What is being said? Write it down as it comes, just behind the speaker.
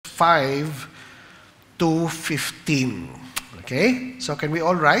5 to 15. Okay? So can we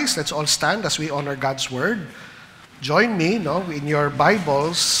all rise? Let's all stand as we honor God's Word. Join me, in your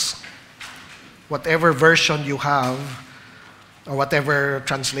Bibles, whatever version you have, or whatever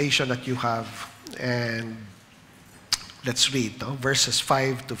translation that you have. And let's read, verses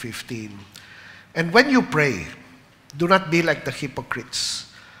 5 to 15. And when you pray, do not be like the hypocrites,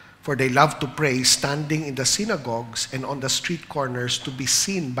 for they love to pray standing in the synagogues and on the street corners to be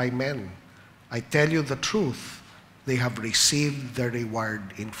seen by men. I tell you the truth, they have received their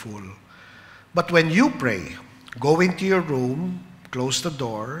reward in full. But when you pray, go into your room, close the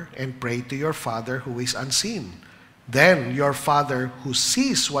door, and pray to your Father who is unseen. Then your Father who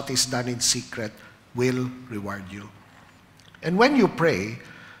sees what is done in secret will reward you. And when you pray,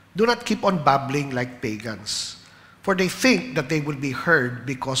 do not keep on babbling like pagans, for they think that they will be heard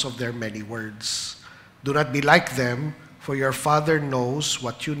because of their many words. Do not be like them, for your Father knows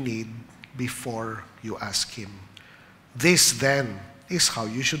what you need before you ask Him. This then is how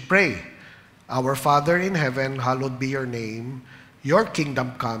you should pray. Our Father in heaven, hallowed be your name. Your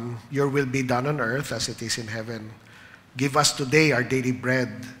kingdom come, your will be done on earth as it is in heaven. Give us today our daily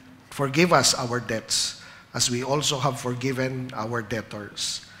bread. Forgive us our debts, as we also have forgiven our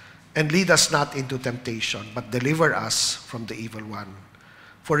debtors. And lead us not into temptation, but deliver us from the evil one.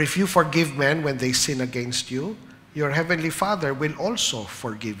 For if you forgive men when they sin against you, your heavenly Father will also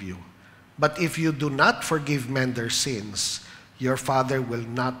forgive you. But if you do not forgive men their sins, your Father will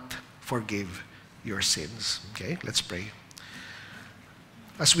not forgive your sins. Okay, let's pray.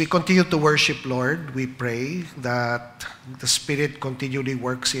 As we continue to worship, Lord, we pray that the Spirit continually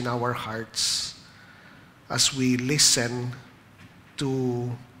works in our hearts as we listen to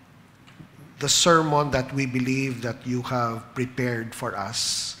the sermon that we believe that you have prepared for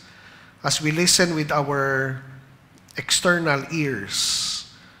us. As we listen with our external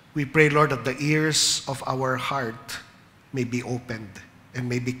ears, we pray, Lord, that the ears of our heart may be opened and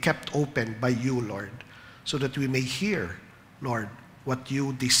may be kept open by you, Lord, so that we may hear, Lord, what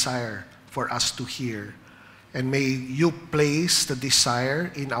you desire for us to hear. And may you place the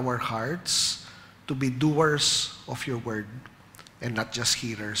desire in our hearts to be doers of your word and not just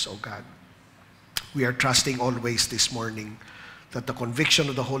hearers, O God. We are trusting always this morning that the conviction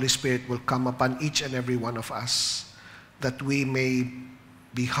of the Holy Spirit will come upon each and every one of us, that we may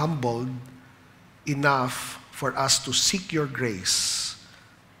be humbled enough for us to seek your grace,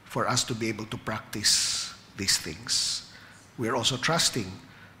 for us to be able to practice these things. We are also trusting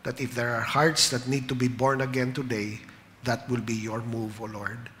that if there are hearts that need to be born again today, that will be your move, O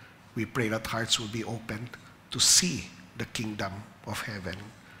Lord. We pray that hearts will be opened to see the kingdom of heaven.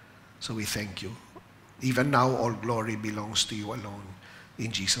 So we thank you. Even now, all glory belongs to you alone.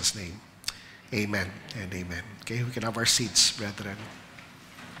 In Jesus' name, amen and amen. Okay, we can have our seats, brethren.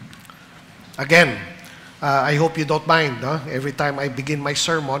 Again, I hope you don't mind. Every time I begin my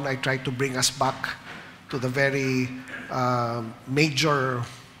sermon, I try to bring us back to the very major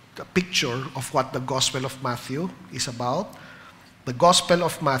picture of what the Gospel of Matthew is about. The Gospel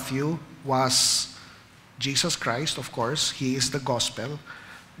of Matthew was Jesus Christ, of course. He is the Gospel.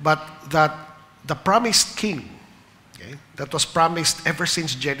 But that the promised king, okay, that was promised ever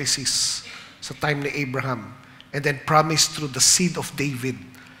since Genesis, sa time ni Abraham, and then promised through the seed of David,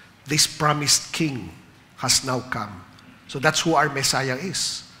 this promised king has now come. So that's who our Messiah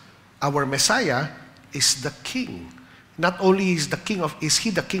is. Our Messiah is the king. Not only is he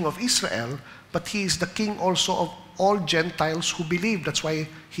the king of Israel, but he is the king also of all Gentiles who believe. That's why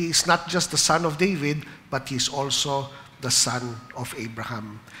he is not just the son of David, but he is also the son of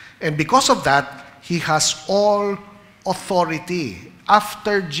Abraham. And because of that, he has all authority.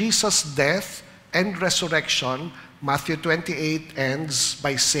 After Jesus' death and resurrection, Matthew 28 ends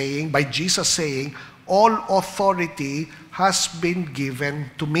by Jesus saying, all authority has been given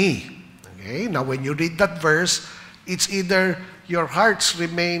to me. Okay? Now when you read that verse, it's either your hearts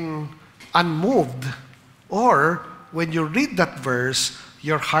remain unmoved, or when you read that verse,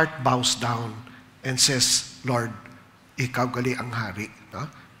 your heart bows down and says, Lord, ikaw gali ang hari. No?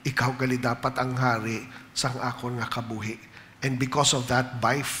 Ikaw gali dapat ang hari sang akon nga kabuhi. And because of that,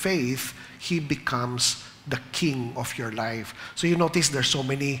 by faith, he becomes the king of your life. So you notice there's so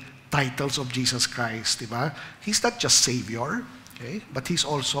many titles of Jesus Christ, diba? He's not just Savior, okay? But he's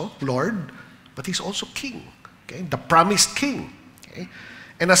also Lord, but he's also King, okay? The promised King, okay?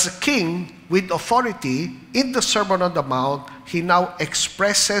 And as a king with authority, in the Sermon on the Mount, he now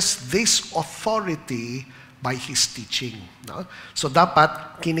expresses this authority by his teaching. No? So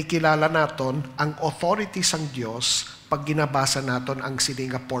dapat kinikilala natin ang authority sang Diyos pag ginabasa natin ang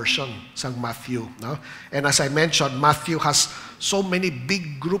sininga portion sa Matthew. No? And as I mentioned, Matthew has so many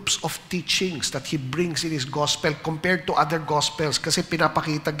big groups of teachings that he brings in his gospel compared to other gospels kasi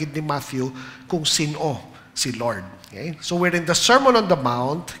pinapakita gid ni Matthew kung sino si Lord. Okay? So we're in the Sermon on the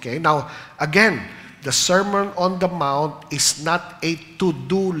Mount. Okay? Now, again, the Sermon on the Mount is not a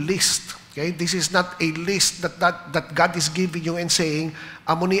to-do list. Okay? This is not a list that God is giving you and saying,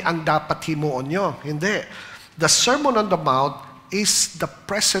 amo ni ang dapat himuon nyo. Hindi. The Sermon on the Mount is the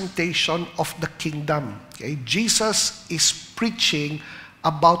presentation of the kingdom. Okay? Jesus is preaching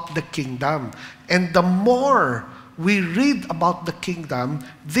about the kingdom. And the more we read about the kingdom,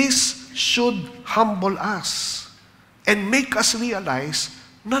 this should humble us and make us realize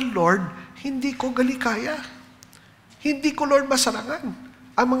na, Lord, hindi ko galikaya. Hindi ko, Lord, masarangan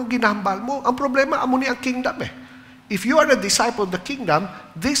ang mga ginahambal mo. Ang problema, amo ni ang kingdom eh. If you are a disciple of the kingdom,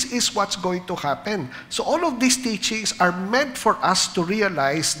 this is what's going to happen. So all of these teachings are meant for us to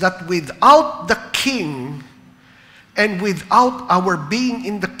realize that without the king and without our being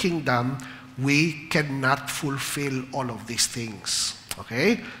in the kingdom, we cannot fulfill all of these things.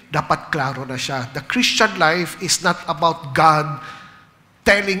 Okay? Dapat klaro na siya. The Christian life is not about God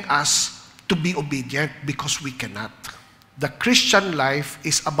telling us to be obedient because we cannot. The Christian life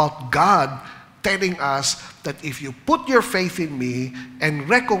is about God telling us that if you put your faith in me and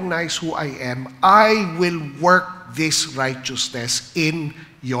recognize who I am, I will work this righteousness in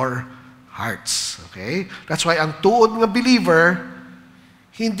your hearts. Okay? That's why ang tuod ng believer,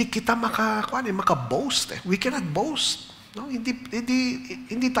 hindi kita maka-boast. We cannot boast. No?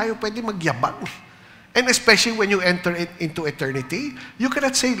 Hindi tayo pwede magyabang. And especially when you enter into eternity, you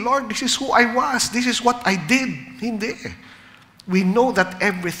cannot say, Lord, this is who I was. This is what I did. Hindi. We know that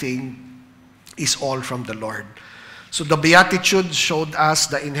everything is all from the Lord. So the Beatitudes showed us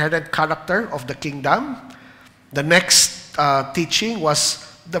the inherent character of the kingdom. The next teaching was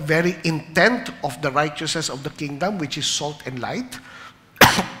the very intent of the righteousness of the kingdom, which is salt and light.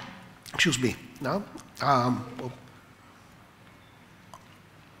 Excuse me. No?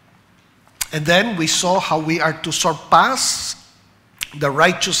 And then we saw how we are to surpass the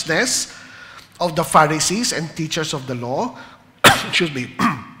righteousness of the Pharisees and teachers of the law. Excuse me.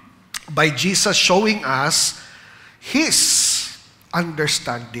 By Jesus showing us His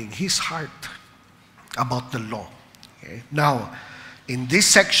understanding, His heart about the law. Okay? Now, in this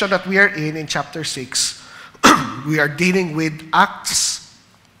section that we are in chapter 6, we are dealing with acts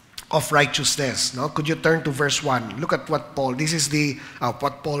of righteousness. No? Could you turn to verse 1? Look at what Paul, this is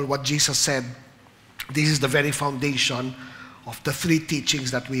what Jesus said. This is the very foundation of the three teachings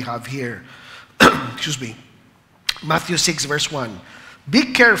that we have here. Excuse me. Matthew 6 verse 1.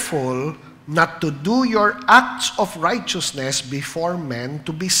 Be careful not to do your acts of righteousness before men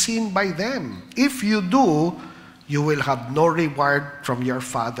to be seen by them. If you do, you will have no reward from your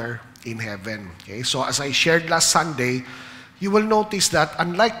Father in heaven. Okay? So as I shared last Sunday, you will notice that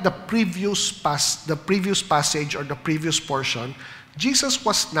unlike the previous passage or the previous portion, Jesus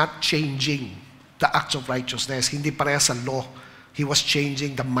was not changing the acts of righteousness. Hindi pareha sa law. He was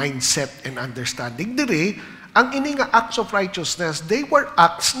changing the mindset and understanding. Diri, ang ini nga acts of righteousness, they were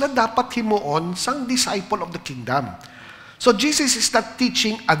acts na dapat himuon sang disciple of the kingdom. So Jesus is not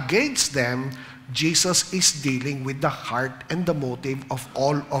teaching against them. Jesus is dealing with the heart and the motive of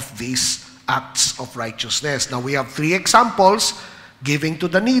all of these acts of righteousness. Now we have three examples: giving to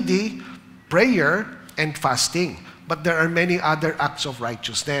the needy, prayer, and fasting. But there are many other acts of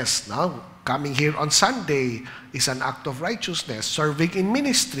righteousness. Now, coming here on Sunday is an act of righteousness. Serving in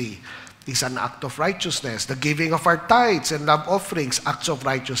ministry is an act of righteousness. The giving of our tithes and love offerings, acts of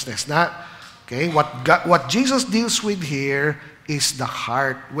righteousness. Okay, what Jesus deals with here is the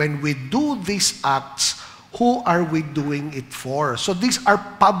heart. When we do these acts, who are we doing it for? So these are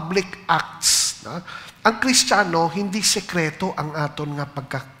public acts. Ang Kristiyano, hindi sekreto ang aton nga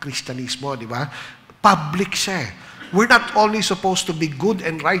pagka-Kristyanismo, di ba? Public siya. We're not only supposed to be good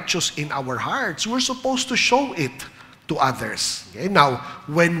and righteous in our hearts, we're supposed to show it to others. Okay? Now,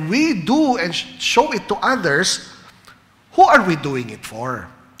 when we do and show it to others, who are we doing it for?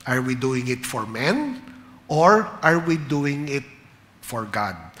 Are we doing it for men? Or are we doing it for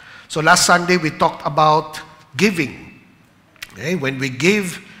God? So last Sunday, we talked about giving. Okay? When we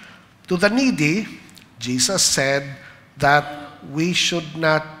give to the needy, Jesus said that we should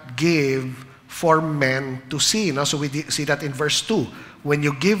not give for men to see. No? So we see that in verse 2. When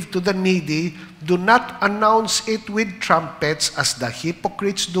you give to the needy, do not announce it with trumpets as the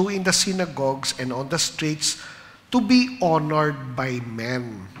hypocrites do in the synagogues and on the streets to be honored by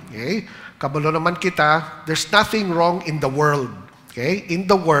men. Okay? Kabalo naman kita, there's nothing wrong in the world. Okay? In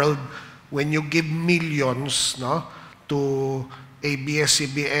the world, when you give millions, no, to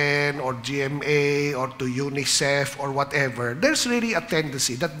ABS-CBN or GMA or to UNICEF or whatever, there's really a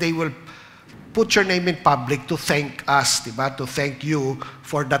tendency that they will put your name in public to thank us, diba? To thank you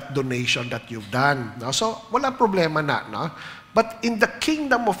for that donation that you've done. No? So, wala problema na. No? But in the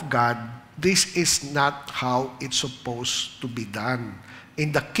kingdom of God, this is not how it's supposed to be done.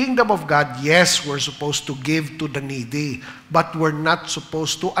 In the kingdom of God, yes, we're supposed to give to the needy, but we're not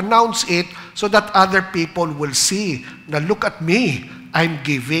supposed to announce it so that other people will see. Now, look at me. I'm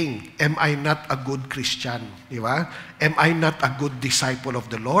giving. Am I not a good Christian? Diba? Am I not a good disciple of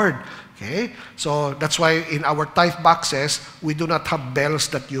the Lord? Okay? So, that's why in our tithe boxes, we do not have bells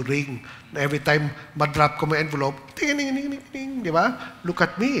that you ring. Every time madrop ko may envelope, ting, ting, ting, ting, ting, di ba? Look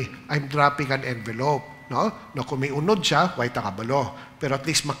at me. I'm dropping an envelope. No? Na kung may unod siya, white na kabalo. Pero at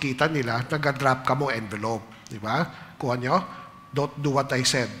least makita nila, nag-drop ka mo envelope. Di ba? Kuha nyo? Don't do what I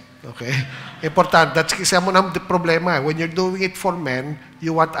said. Okay? Important. That's kasi mo ng problema. When you're doing it for men,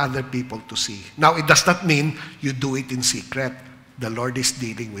 you want other people to see. Now, it does not mean you do it in secret. The Lord is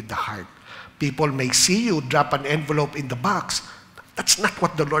dealing with the heart. People may see you drop an envelope in the box. That's not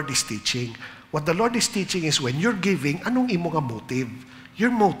what the Lord is teaching. What the Lord is teaching is when you're giving, anong imo nga motive?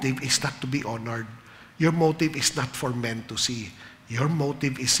 Your motive is not to be honored. Your motive is not for men to see. Your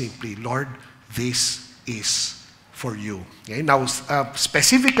motive is simply, Lord, this is for you. Okay? Now,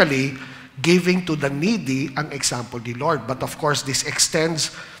 specifically, giving to the needy ang example ni Lord. But of course, this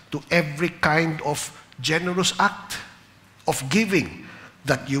extends to every kind of generous act of giving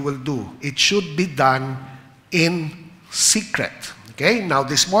that you will do. It should be done in secret. Okay? Now,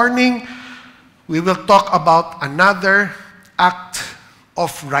 this morning, we will talk about another act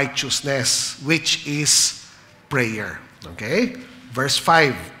of righteousness, which is prayer. Okay? Verse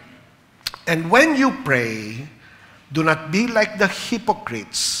 5. And when you pray, do not be like the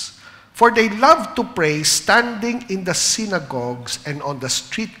hypocrites, for they love to pray standing in the synagogues and on the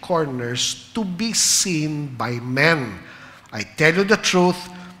street corners to be seen by men. I tell you the truth,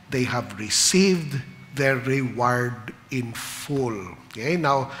 they have received their reward in full. Okay?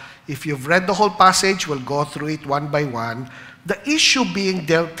 Now, if you've read the whole passage, we'll go through it one by one. The issue being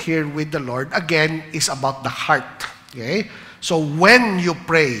dealt here with the Lord, again, is about the heart. Okay? So, when you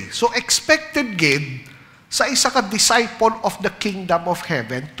pray, so expected gid sa isa ka disciple of the kingdom of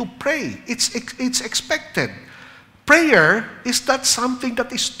heaven to pray. It's expected. Prayer is not something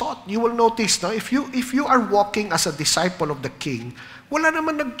that is taught. You will notice, no? If you are walking as a disciple of the King, wala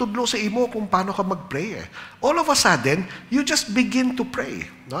naman nagtudlo sa imo kung paano ka mag-pray. All of a sudden, you just begin to pray.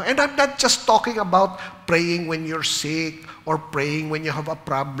 No? And I'm not just talking about praying when you're sick or praying when you have a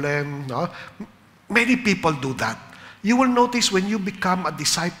problem. No? Many people do that. You will notice when you become a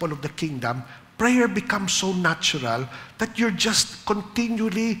disciple of the kingdom, prayer becomes so natural that you're just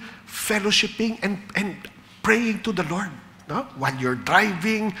continually fellowshipping and praying to the Lord. No? While you're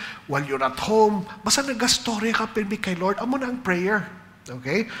driving, while you're at home, basta nag-story ka pirmi kay Lord, amo na ang prayer.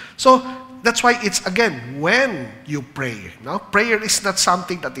 Okay? So, that's why it's, again, when you pray. No? Prayer is not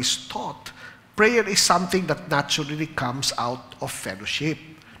something that is taught. Prayer is something that naturally comes out of fellowship.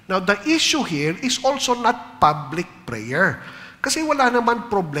 Now, the issue here is also not public prayer. Kasi wala naman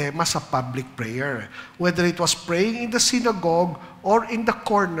problema sa public prayer. Whether it was praying in the synagogue or in the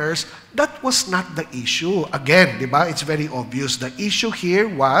corners, that was not the issue. Again, di ba? It's very obvious. The issue here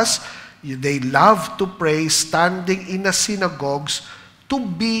was they love to pray standing in the synagogues to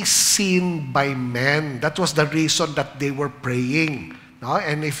be seen by men. That was the reason that they were praying. No?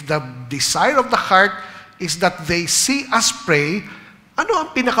 And if the desire of the heart is that they see us pray, ano ang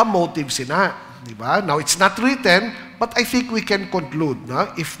pinaka-motive sina? Diba? Now, it's not written, but I think we can conclude.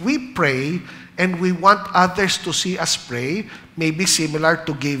 No? If we pray and we want others to see us pray, maybe similar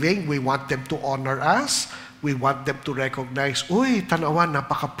to giving, we want them to honor us, we want them to recognize, uy, tanawan,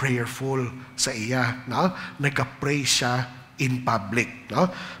 napaka-prayerful sa iya. No? Nag-pray siya in public. No?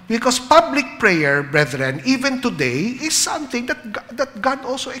 Because public prayer, brethren, even today, is something that God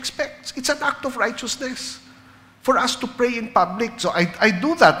also expects. It's an act of righteousness for us to pray in public. So I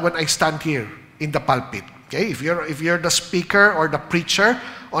do that when I stand here in the pulpit. Okay? If you're the speaker or the preacher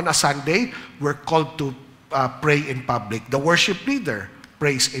on a Sunday, we're called to pray in public. The worship leader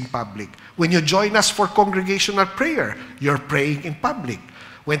prays in public. When you join us for congregational prayer, you're praying in public.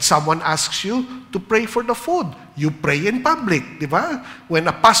 When someone asks you to pray for the food, you pray in public, di ba? When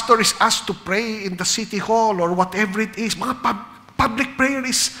a pastor is asked to pray in the city hall or whatever it is, mga public prayer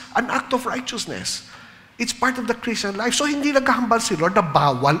is an act of righteousness. It's part of the Christian life. So, hindi naghahambal si Lord na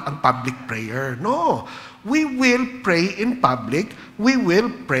bawal ang public prayer. No. We will pray in public. We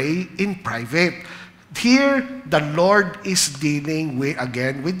will pray in private. Here, the Lord is dealing with,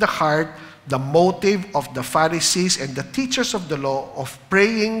 again, with the heart. the motive of the Pharisees and the teachers of the law of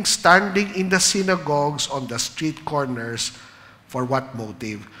praying, standing in the synagogues on the street corners. For what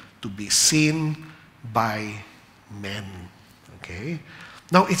motive? To be seen by men. Okay?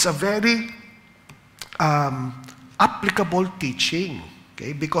 Now, it's a very applicable teaching.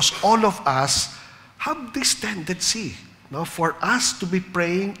 Okay? Because all of us have this tendency, no, for us to be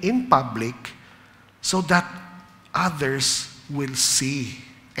praying in public so that others will see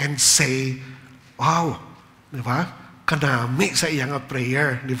and say, wow, di ba? Kanami sa iyang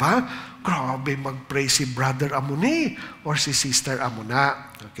prayer, di ba? Grabe mag-pray si Brother Amuni or si Sister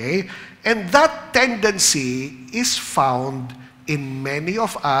Amuna. Okay? And that tendency is found in many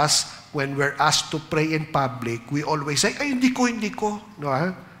of us when we're asked to pray in public. We always say, ay, hindi ko. No, ha?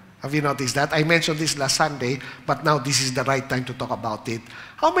 Have you noticed that? I mentioned this last Sunday, but now this is the right time to talk about it.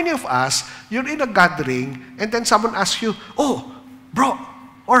 How many of us, you're in a gathering, and then someone asks you, oh, bro,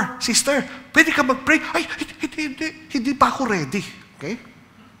 or sister, pwede ka mag-pray? Ay, hindi pa ako ready. Okay?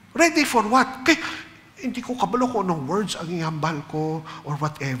 Ready for what? Okay, hindi ko kabalo kung anong words ang ihambal ko or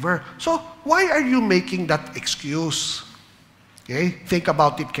whatever. So, why are you making that excuse? Okay? Think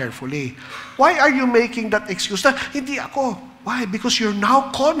about it carefully. Why are you making that excuse na, hindi ako? Why? Because you're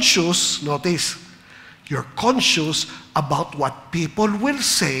now conscious, notice, you're conscious about what people will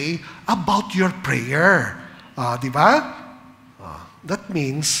say about your prayer. Di ba? That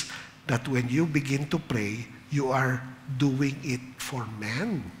means that when you begin to pray, you are doing it for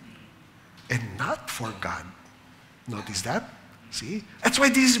men and not for God. Notice that? See? That's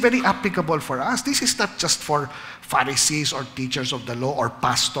why this is very applicable for us. This is not just for Pharisees or teachers of the law or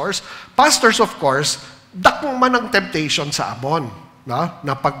pastors. Pastors, of course, dakong man ang temptation sa amon, no?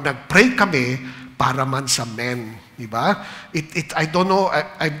 Na pag nag-pray kami, para man sa men. Diba? I don't know,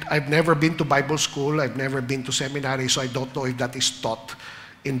 I've never been to Bible school, I've never been to seminary, so I don't know if that is taught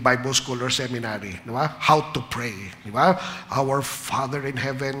in Bible school or seminary. Diba? How to pray. Diba? Our Father in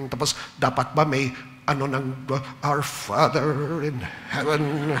heaven. Tapos, dapat ba may Our Father in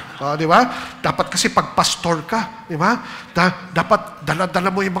heaven. Diba? Dapat kasi pag pastor ka, diba? Dapat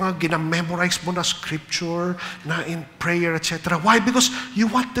dala-dala mo yung mga ginamemorize mo na scripture, na in prayer, etc. Why? Because you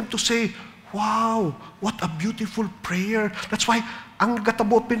want them to say, wow, what a beautiful prayer. That's why, ang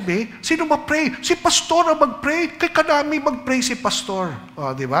gatabopin sino mag-pray? Si pastor ang mag-pray. Kay kanami mag-pray si pastor.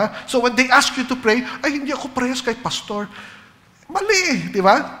 Diba? So when they ask you to pray, ay, hindi ako prayers kay pastor. Mali, di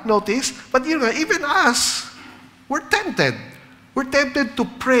ba? Notice? But even us, we're tempted. We're tempted to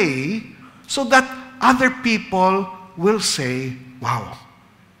pray so that other people will say, wow,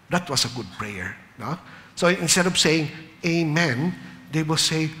 that was a good prayer. No? So instead of saying, amen, they will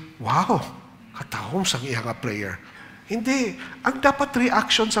say, wow, katahom sang iyang prayer. Hindi. Ang dapat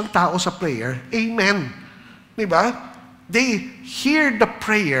reactions ng tao sa prayer, amen. Di ba? They hear the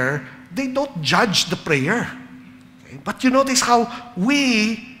prayer, they don't judge the prayer. But you notice how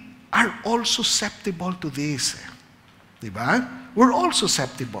we are all susceptible to this. Diba? We're all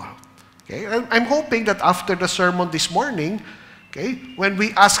susceptible. Okay? I'm hoping that after the sermon this morning, okay, when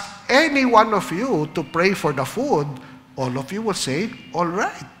we ask any one of you to pray for the food, all of you will say, all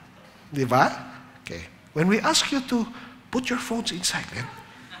right. Diba? Okay. When we ask you to put your phones in silent,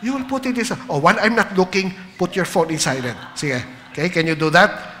 you will put it in silent. Oh, while I'm not looking, put your phone in silent. Sige. Okay, can you do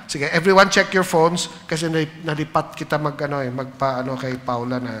that? Sige, everyone check your phones kasi nalipat kita magpaano kay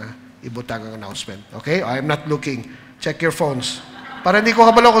Paula na ibutang ang announcement. Okay? I'm not looking. Check your phones. Para hindi ko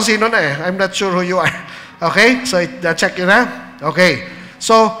kabalo kung sino na I'm not sure who you are. Okay? So, check yun na? Okay.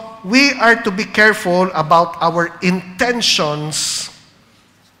 So, we are to be careful about our intentions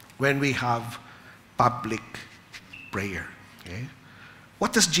when we have public prayer. Okay?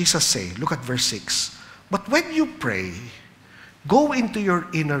 What does Jesus say? Look at verse 6. But when you pray, go into your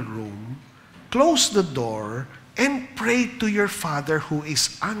inner room, close the door, and pray to your Father who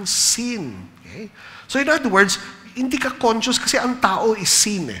is unseen. Okay? So in other words, hindi ka conscious kasi ang tao is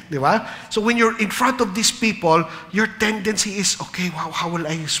seen. Di ba? So when you're in front of these people, your tendency is, okay, wow, how will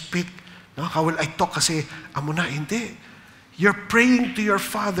I speak? No? How will I talk? Kasi, amo na, hindi. You're praying to your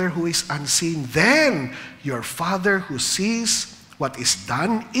Father who is unseen. Then, your Father who sees what is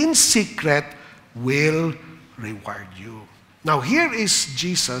done in secret will reward you. Now, here is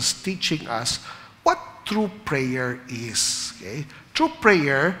Jesus teaching us what true prayer is. Okay? True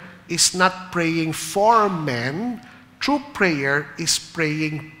prayer is not praying for men. True prayer is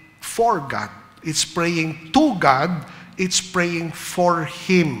praying for God. It's praying to God. It's praying for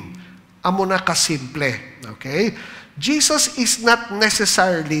Him. Amo na kasimple. Okay? Jesus is not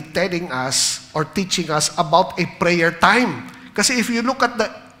necessarily telling us or teaching us about a prayer time. Kasi if you look at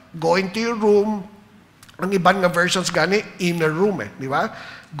go into your room, Ang ibang nga versions gani, inner room di ba?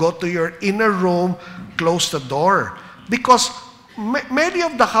 Go to your inner room, close the door. Because many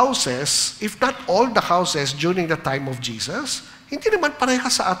of the houses, if not all the houses during the time of Jesus, hindi naman pareha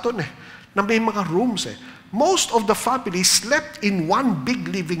sa aton na may mga rooms Most of the families slept in one big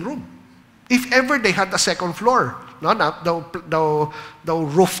living room. If ever they had a second floor, the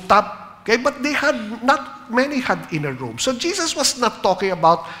rooftop, okay, but not many had inner rooms. So Jesus was not talking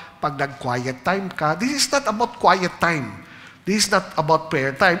about pag nag-quiet time ka. This is not about quiet time. This is not about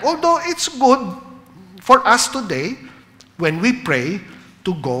prayer time. Although it's good for us today, when we pray,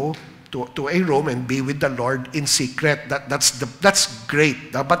 to go to a room and be with the Lord in secret. That's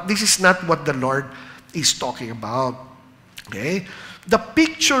great. But this is not what the Lord is talking about. Okay? The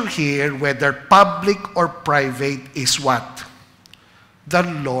picture here, whether public or private, is what? The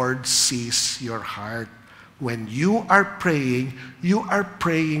Lord sees your heart. When you are praying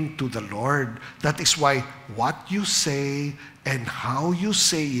to the Lord. That is why what you say and how you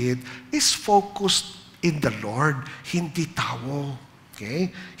say it is focused in the Lord, hindi tao.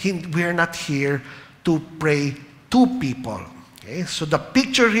 Okay? We are not here to pray to people. Okay? So the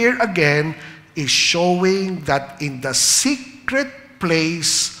picture here again is showing that in the secret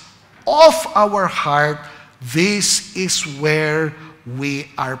place of our heart, this is where we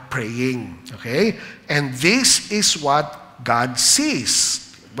are praying. Okay? And this is what God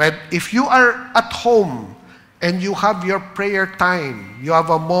sees. But if you are at home and you have your prayer time, you have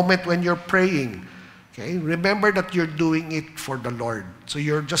a moment when you're praying, okay, remember that you're doing it for the Lord. So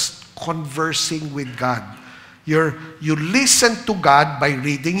you're just conversing with God. You listen to God by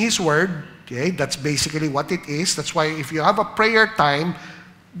reading His Word. Okay, that's basically what it is. That's why if you have a prayer time,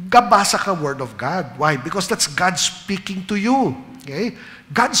 gabasa ka Word of God. Why? Because that's God speaking to you. Okay?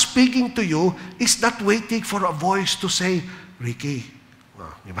 God speaking to you is not waiting for a voice to say, Ricky,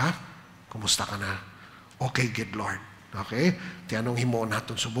 di ba? Kumusta ka na? Okay, good Lord. Okay? Tiyanong himo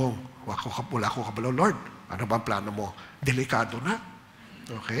natin subong. Wala ko kabalo, Lord. Ano ba ang plano mo? Delikado na.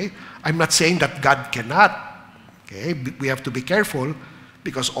 Okay? I'm not saying that God cannot. Okay? We have to be careful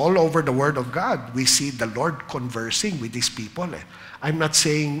because all over the Word of God, we see the Lord conversing with these people. I'm not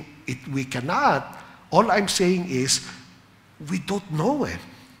saying we cannot. All I'm saying is, we don't know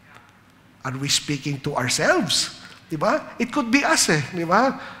Are we speaking to ourselves? Diba? It could be us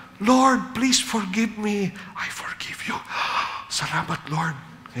diba? Lord, please forgive me. I forgive you. Salamat, Lord.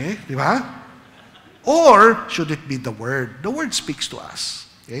 Okay? Diba? Or, should it be the Word? The Word speaks to us.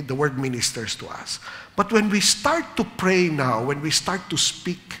 Okay? The Word ministers to us. But when we start to pray now, when we start to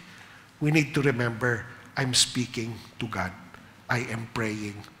speak, we need to remember, I'm speaking to God. I am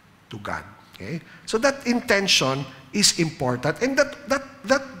praying to God. Okay? So that intention is important. And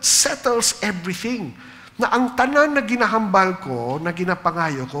that settles everything. Na ang tanan na ginahambal ko, na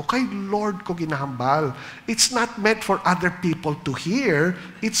ginapangayo ko, kay Lord ko ginahambal. It's not meant for other people to hear.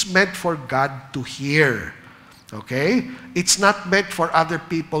 It's meant for God to hear. Okay? It's not meant for other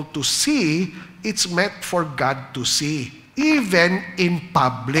people to see. It's meant for God to see. Even in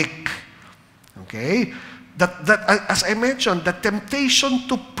public. Okay? That as I mentioned, the temptation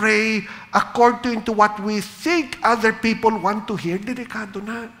to pray according to what we think other people want to hear, delikado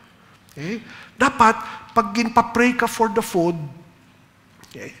na. Okay? Dapat, pag ginpa-pray ka for the food,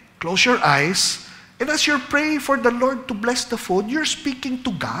 okay, close your eyes, and as you're praying for the Lord to bless the food, you're speaking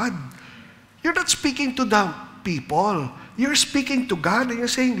to God. You're not speaking to the people. You're speaking to God, and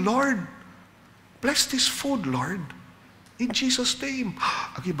you're saying, Lord, bless this food, Lord. In Jesus' name.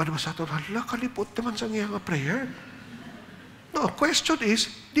 Agi ba naman sa ito? Hala, kalipot naman sa nga prayer. No, question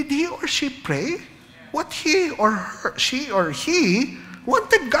is, did he or she pray? What she or he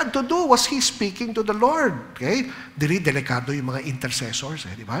wanted God to do was he speaking to the Lord. Okay? Dili delikado yung mga intercessors,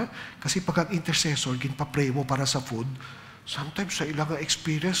 di ba? Kasi pag ang intercessor, ginpa-pray mo para sa food, sometimes sa ilang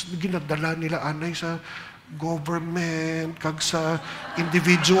experience, ginadala nila anay sa government, kag sa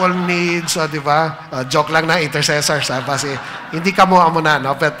individual needs, di ba? Joke lang na, intercessors, kasi hindi ka mo na,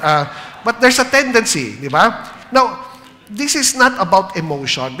 no? But there's a tendency, di ba? Now, this is not about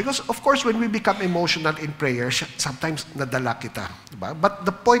emotion, because of course, when we become emotional in prayer, sometimes nadala kita, di ba? But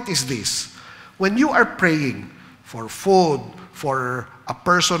the point is this, when you are praying for food, for a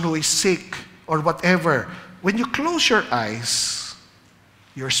person who is sick, or whatever, when you close your eyes,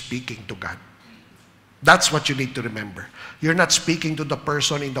 you're speaking to God. That's what you need to remember. You're not speaking to the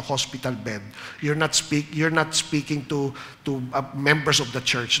person in the hospital bed. You're not speaking to members of the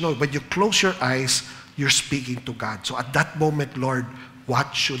church. No, when you close your eyes, you're speaking to God. So at that moment, Lord,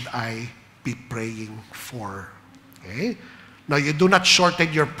 what should I be praying for? Okay? Now, you do not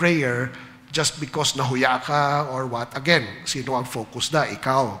shorten your prayer just because nahuya ka or what. Again, sino ang focus na?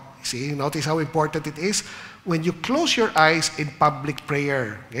 Ikaw. See, notice how important it is when you close your eyes in public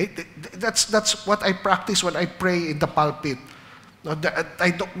prayer. Okay? That's what I practice when I pray in the pulpit. No,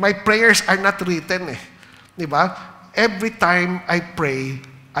 my prayers are not written. Diba? Every time I pray,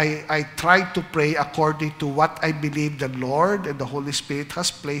 I try to pray according to what I believe the Lord and the Holy Spirit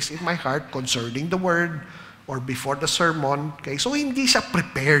has placed in my heart concerning the Word or before the sermon. Okay? So hindi siya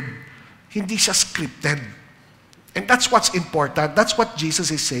prepared. Hindi siya scripted. And that's what's important. That's what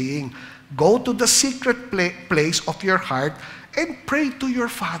Jesus is saying. Go to the secret place of your heart and pray to your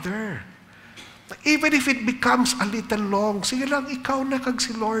Father. Even if it becomes a little long, sige lang, ikaw na kag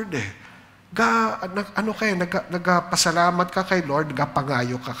si Lord eh. Nagpasalamat ka kay Lord,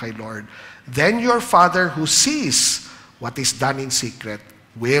 nagpangayo ka kay Lord. Then your Father who sees what is done in secret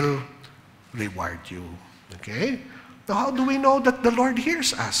will reward you. Okay? Now, how do we know that the Lord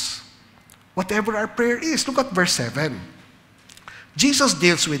hears us? Whatever our prayer is. Look at verse 7. Jesus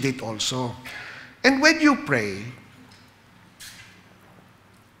deals with it also. And when you pray,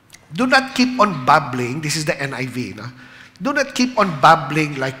 do not keep on babbling. This is the NIV. No? Do not keep on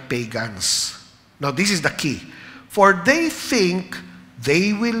babbling like pagans. Now, this is the key. For they think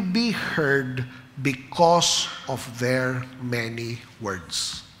they will be heard because of their many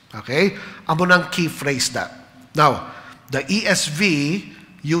words. Okay? Amo nang key phrase that. Now, the ESV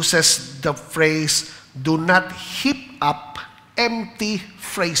uses the phrase, do not heap up empty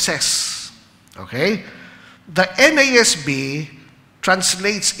phrases. Okay? The NASB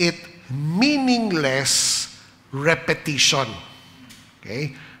translates it meaningless repetition.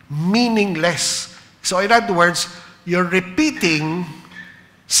 Okay? Meaningless. So in other words, you're repeating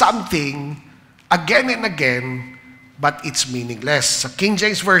something again and again, but it's meaningless. Sa King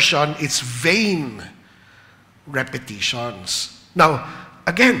James Version, it's vain repetitions. Now,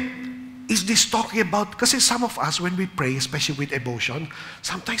 again, is this talking about, kasi some of us, when we pray, especially with emotion,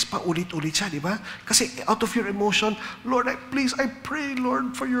 sometimes paulit-ulit siya, di ba? Kasi out of your emotion, Lord, please, I pray,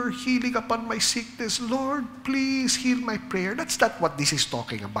 Lord, for your healing upon my sickness. Lord, please heal my prayer. That's not what this is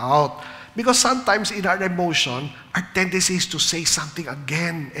talking about. Because sometimes in our emotion, our tendency is to say something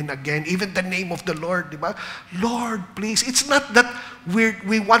again and again, even the name of the Lord, di ba? Lord, please. It's not that we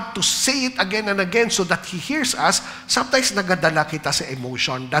want to say it again and again so that He hears us. Sometimes nagadala kita sa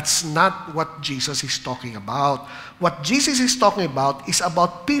emotion. That's not what Jesus is talking about. What Jesus is talking about is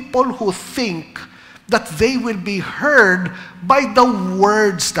about people who think that they will be heard by the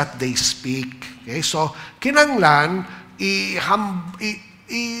words that they speak. Okay? So, kinanglan,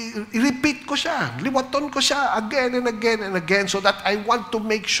 i-repeat ko siya, liwaton ko siya again and again and again so that I want to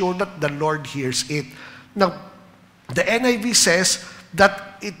make sure that the Lord hears it. Now, the NIV says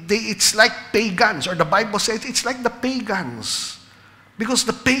that it's like pagans, or the Bible says it's like the pagans. Because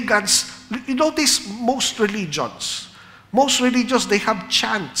the pagans, you notice most religions, they have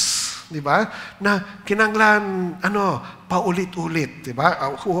chants, di ba? Na kinanglan, paulit-ulit, di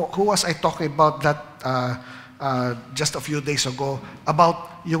ba? Who was I talking about that just a few days ago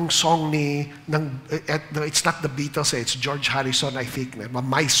about yung song it's not the Beatles, it's George Harrison, I think,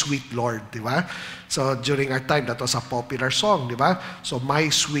 My Sweet Lord, di ba? So during our time, that was a popular song, di ba? So My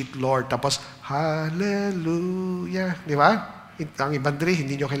Sweet Lord, tapos Hallelujah, di ba? Ang ibandri,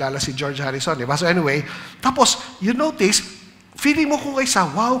 hindi nyo kilala si George Harrison, di ba? So anyway, tapos you notice, feeling mo kung kaysa,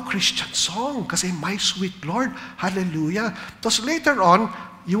 wow, Christian song, kasi My Sweet Lord, Hallelujah. Tapos later on,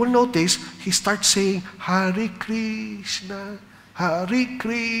 you will notice, he starts saying, Hare Krishna, Hare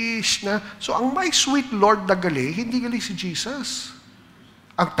Krishna. So, ang My Sweet Lord na gali, hindi gali si Jesus.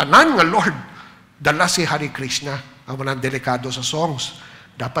 Ang tanan nga Lord, dala si Hare Krishna. Ang mga delikado sa songs.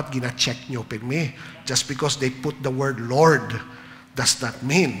 Dapat gina-check nyo pirmi. Just because they put the word Lord, does not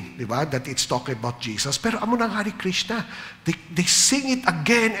mean, di ba, that it's talking about Jesus. Pero amo ng Hare Krishna, they sing it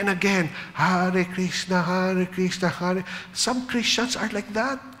again and again. Hare Krishna, Hare Krishna, Hare. Some Christians are like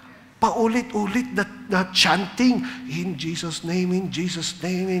that. Paulit-ulit na chanting, in Jesus' name, in Jesus'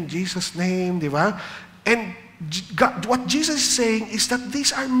 name, in Jesus' name, di ba? And God, what Jesus is saying is that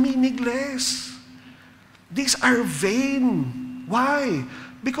these are meaningless. These are vain. Why?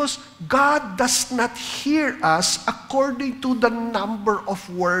 Because God does not hear us according to the number of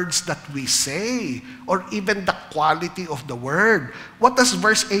words that we say, or even the quality of the word. What does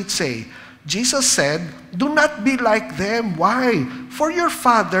verse 8 say? Jesus said, do not be like them. Why? For your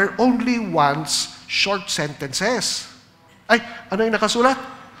Father only wants short sentences. Ay, ano yung nakasulat?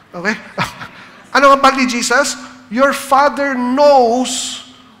 Okay. Ano ang bag ni Jesus? Your Father knows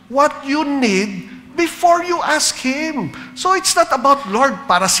what you need before you ask Him. So it's not about, Lord,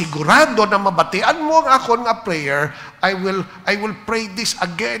 para sigurado na mabatian mo ang akon nga prayer, I will pray this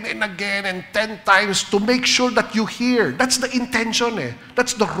again and 10 times to make sure that you hear. That's the intention eh.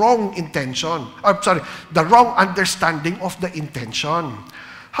 That's the wrong intention. The wrong understanding of the intention.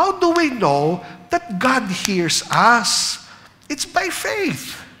 How do we know that God hears us? It's by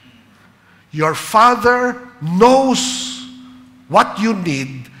faith. Your Father knows what you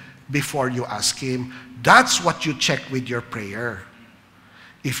need before you ask Him. That's what you check with your prayer.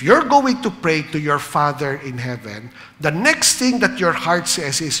 If you're going to pray to your Father in heaven, the next thing that your heart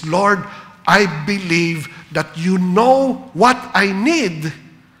says is, Lord, I believe that you know what I need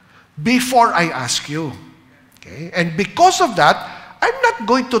before I ask you. Okay? And because of that, I'm not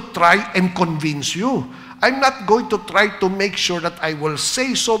going to try and convince you. I'm not going to try to make sure that I will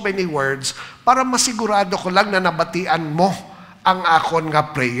say so many words para masigurado ko lang na nabatian mo ang akon nga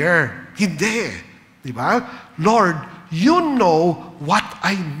prayer. Hindi. Diba? Lord, you know what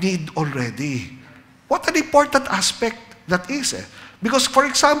I need already. What an important aspect that is. Because, for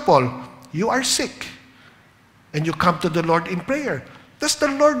example, you are sick and you come to the Lord in prayer. Does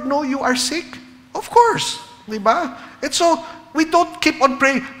the Lord know you are sick? Of course. Diba? And so, we don't keep on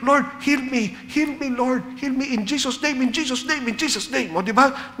praying, Lord, heal me, Lord, heal me in Jesus' name, in Jesus' name, in Jesus' name. O,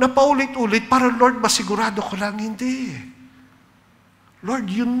 diba? Napaulit-ulit para, Lord, masigurado ko lang, hindi. Lord,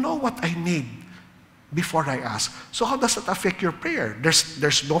 you know what I need before I ask. So how does that affect your prayer?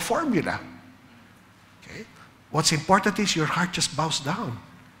 There's no formula. Okay? What's important is your heart just bows down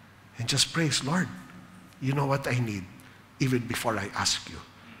and just prays, Lord, you know what I need even before I ask you.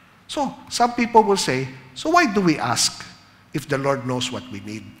 So some people will say, so why do we ask if the Lord knows what we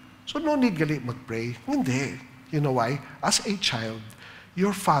need? So no need gali magpray. Hindi. You know why? As a child,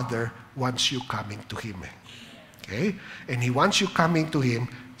 your Father wants you coming to Him. Okay? And He wants you coming to Him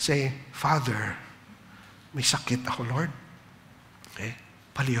saying, Father, may sakit ako, Lord. Okay?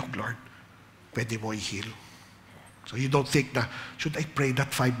 Palihog, Lord. Pwede mo i-heal. So you don't think na, should I pray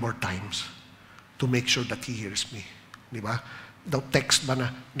that 5 more times to make sure that He hears me? Di ba? Daw text ba na,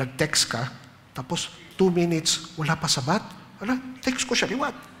 nag-text ka, tapos 2 minutes, wala pa sabat? Wala, text ko siya,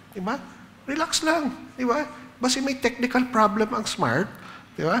 liwat. Di ba? Relax lang. Di ba? Basi may technical problem ang smart,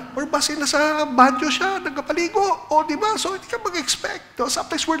 di ba? Or basi nasa banyo siya, nagkapaligo. O, di ba? So, hindi ka mag-expect. No?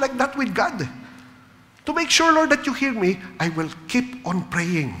 Sometimes we're like that with God. To make sure, Lord, that you hear me, I will keep on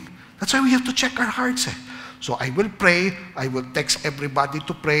praying. That's why we have to check our hearts. So, I will pray. I will text everybody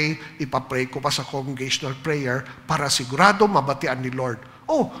to pray. Ipapray ko pa sa congregational prayer para sigurado mabatian ni Lord.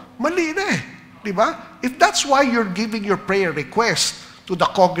 Oh, mali na eh. Di ba? If that's why you're giving your prayer request to the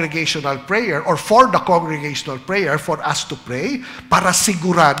congregational prayer or for the congregational prayer for us to pray para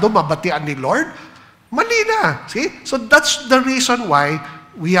sigurado mabatian ni Lord, mali na. See? So that's the reason why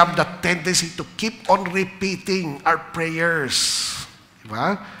we have the tendency to keep on repeating our prayers.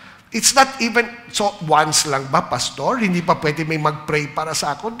 Diba? It's not even, so once lang ba, Pastor? Hindi pa pwede may mag-pray para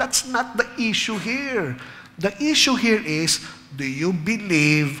sa ako? That's not the issue here. The issue here is, do you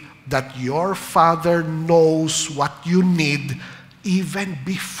believe that your Father knows what you need even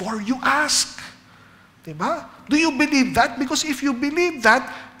before you ask? Diba? Do you believe that? Because if you believe that,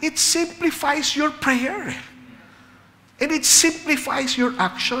 it simplifies your prayer. And it simplifies your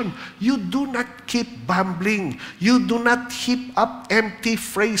action. You do not keep bumbling. You do not heap up empty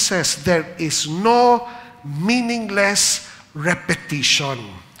phrases. There is no meaningless repetition.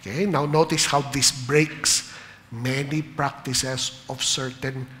 Okay? Now notice how this breaks many practices of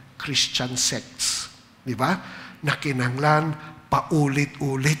certain Christian sects. Di ba? Na kinanglan,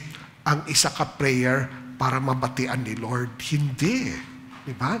 paulit-ulit ang isa ka prayer para mabatian ni Lord. Hindi.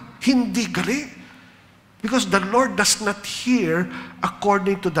 Di ba? Hindi gali. Because the Lord does not hear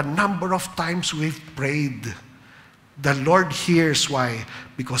according to the number of times we've prayed. The Lord hears. Why?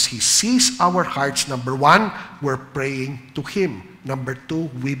 Because He sees our hearts. Number 1, we're praying to Him. Number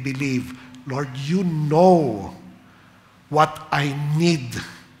 2, we believe, Lord, you know what I need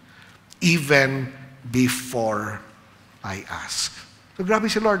even before I ask. So grabe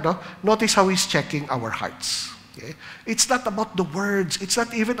si Lord, no? Notice how He's checking our hearts. Okay? It's not about the words. It's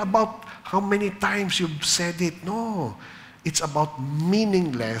not even about how many times you've said it. No. It's about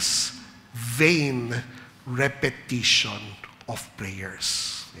meaningless, vain repetition of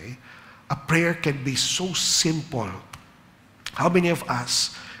prayers. Okay? A prayer can be so simple. How many of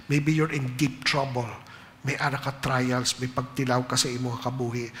us, maybe you're in deep trouble, may ara ka trials, may pagtilaw ka sa imong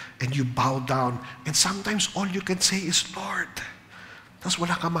kabuhi, and you bow down, and sometimes all you can say is, Lord. Tapos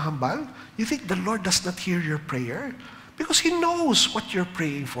wala ka mahambal? You think the Lord does not hear your prayer? Because He knows what you're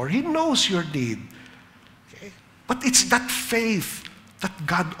praying for. He knows your need. Okay? But it's that faith that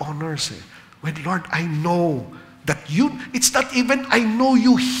God honors. When, Lord, I know that it's not even I know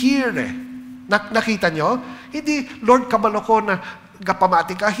you hear eh. Nakita nyo? Hindi, Lord, kabalo ko na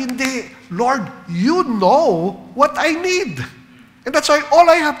kapamati ka. Hindi, Lord, you know what I need. And that's why all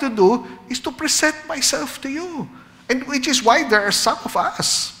I have to do is to present myself to you. And which is why there are some of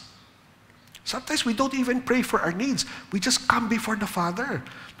us. Sometimes we don't even pray for our needs. We just come before the Father.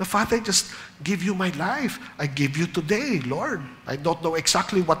 The Father just give you my life. I give you today, Lord. I don't know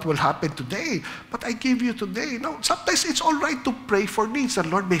exactly what will happen today, but I give you today. Now, sometimes it's all right to pray for needs. The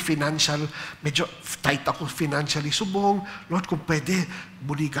Lord, may medyo tight ako financially subong. Lord, kung pwede,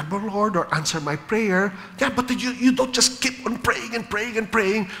 buligan mo, Lord, or answer my prayer. Yeah, but you don't just keep on praying and praying and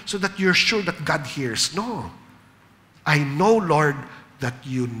praying so that you're sure that God hears. No. I know, Lord, that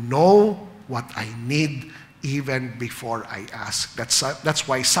you know what I need even before I ask. That's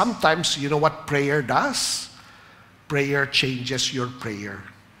why sometimes, you know what prayer does? Prayer changes your prayer.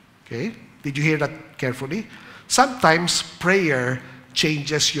 Okay? Did you hear that carefully? Sometimes prayer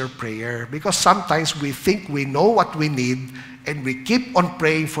changes your prayer because sometimes we think we know what we need and we keep on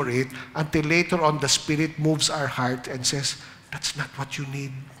praying for it until later on the Spirit moves our heart and says, that's not what you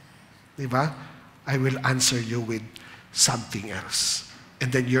need. Diba? I will answer you with something else.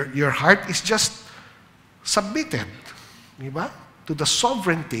 And then your heart is just submitted, diba? To the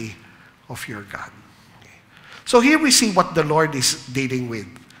sovereignty of your God. Okay. So here we see what the Lord is dealing with.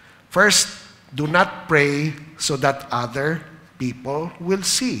 First, do not pray so that other people will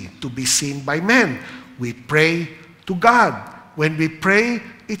see, to be seen by men. We pray to God. When we pray,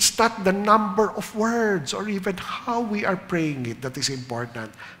 it's not the number of words or even how we are praying it that is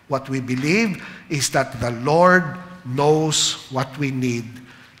important. What we believe is that the Lord knows what we need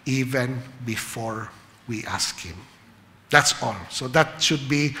even before we ask Him. That's all. So that should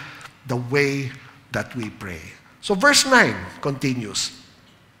be the way that we pray. So verse 9 continues.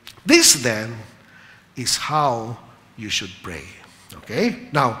 This then is how you should pray. Okay?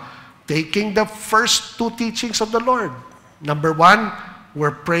 Now, taking the first two teachings of the Lord. Number one,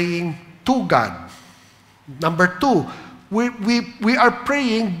 we're praying to God. Number two, we are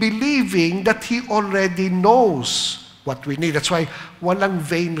praying believing that He already knows what we need. That's why walang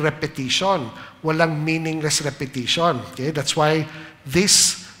vain repetition, walang meaningless repetition. Okay? That's why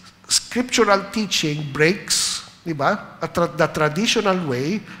this scriptural teaching breaks, diba? The traditional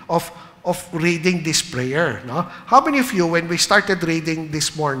way of reading this prayer. No? How many of you, when we started reading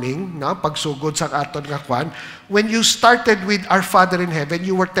this morning, no, pagsugod sa aton nga kwan, when you started with Our Father in Heaven,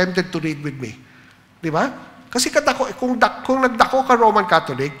 you were tempted to read with me? Diba? Kasi kung nagdako ka Roman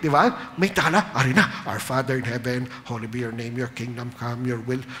Catholic, di ba? May tala, ari na, Our Father in Heaven, holy be your name, your kingdom come, your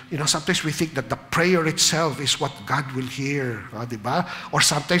will. You know, sometimes we think that the prayer itself is what God will hear. Di ba? Or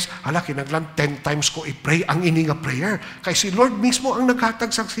sometimes, kinaglan 10 times ko i-pray ang ininga prayer. Kaya si Lord mismo ang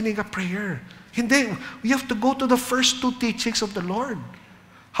naghatag sa sininga prayer. Hindi. We have to go to the first two teachings of the Lord.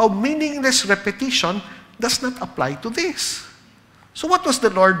 How meaningless repetition does not apply to this. So what was the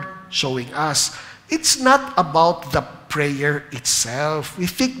Lord showing us? It's not about the prayer itself.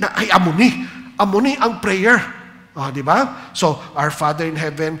 We think na, ay, amuni ang prayer. Di ba? So, Our Father in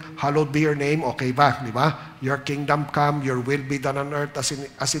Heaven, hallowed be your name. Okay ba? Di ba? Your kingdom come, your will be done on earth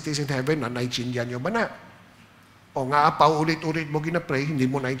as it is in heaven. Naintindihan nyo ba na? O nga, paulit-ulit mo ginapray, hindi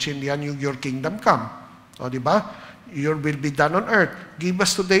mo naintindihan yung your kingdom come. O, di ba? Your will be done on earth. Give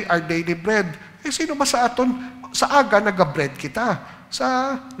us today our daily bread. Eh, sino ba sa aton? Sa aga, nag-bread kita.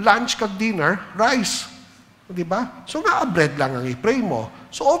 Sa lunch kag dinner, rice. Di ba? So nga, bread lang ang i-pray mo.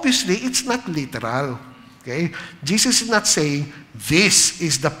 So obviously, it's not literal. Okay? Jesus is not saying, this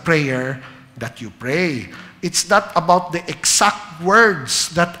is the prayer that you pray. It's not about the exact words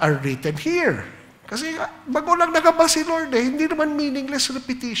that are written here. Kasi bago lang nagabal si Lord eh, hindi naman meaningless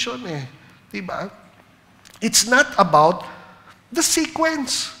repetition eh. Di ba? It's not about the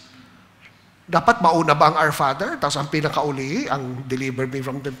sequence. Dapat mauna ba ang Our Father? Tapos ang pinakauli, ang deliver me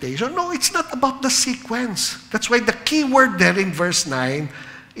from temptation? No, it's not about the sequence. That's why the key word there in verse 9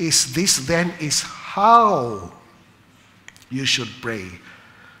 is, this then is how you should pray.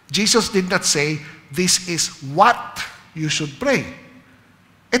 Jesus did not say, this is what you should pray.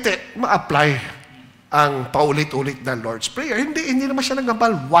 Ito, ma-apply ang paulit-ulit na Lord's Prayer. Hindi naman siya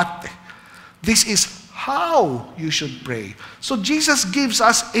nagambal what. This is how you should pray. So Jesus gives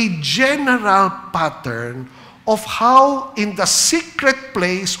us a general pattern of how in the secret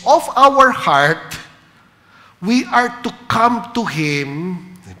place of our heart, we are to come to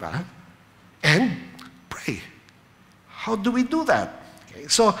Him, diba? And pray. How do we do that? Okay.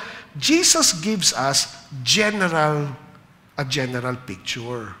 So Jesus gives us a general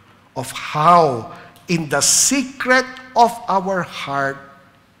picture of how in the secret of our heart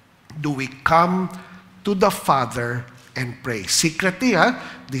do we come to the Father and pray. Secretly,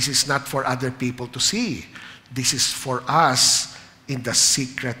 this is not for other people to see. This is for us in the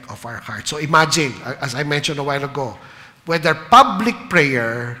secret of our heart. So imagine, as I mentioned a while ago, whether public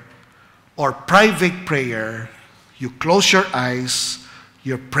prayer or private prayer, you close your eyes,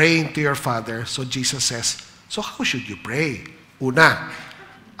 you're praying to your Father. So Jesus says, so how should you pray? Una,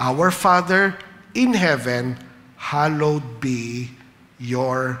 our Father in heaven, hallowed be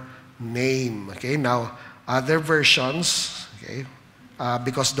your name. Okay, now, other versions, okay,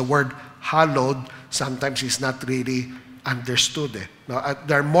 because the word hallowed sometimes is not really understood. Now,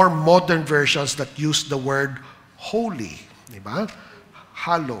 there are more modern versions that use the word holy. Diba?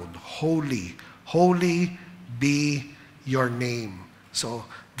 Hallowed, holy. Holy be your name. So,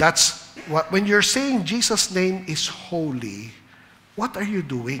 that's what, when you're saying Jesus' name is holy, what are you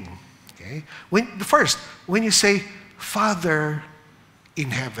doing? Okay? First, when you say, Father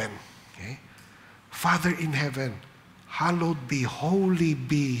in heaven, okay? Father in heaven, hallowed be, holy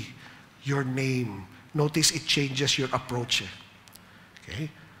be your name. Notice it changes your approach. Okay?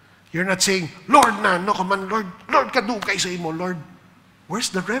 You're not saying, Lord na, no man, Lord, Lord ka dugay sa imo, Lord. Where's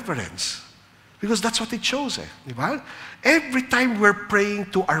the reverence? Because that's what it shows. Diba? Every time we're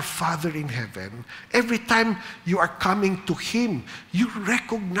praying to our Father in heaven, every time you are coming to Him, you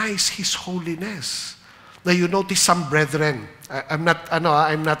recognize His holiness. Now you notice some brethren, I'm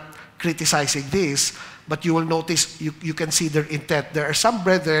not criticizing this, but you will notice, you can see their intent. There are some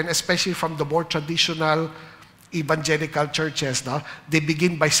brethren, especially from the more traditional evangelical churches, no? They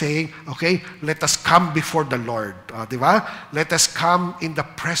begin by saying, okay, let us come before the Lord. Diba? Let us come in the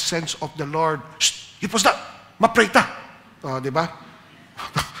presence of the Lord. Shh! Ipos na! Ma-pray ta! Diba?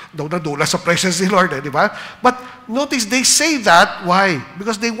 Daw na dula sa presence ni Lord, diba? But notice, they say that, why?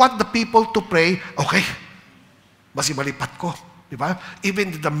 Because they want the people to pray, okay, masimalipat ko. Diba?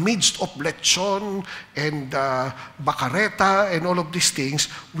 Even in the midst of lechon and bacareta and all of these things,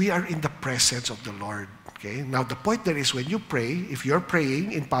 we are in the presence of the Lord. Okay? Now, the point there is when you pray, if you're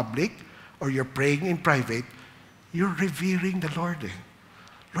praying in public or you're praying in private, you're revering the Lord.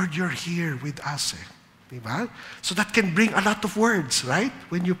 Lord, you're here with us. Diba? So that can bring a lot of words, right?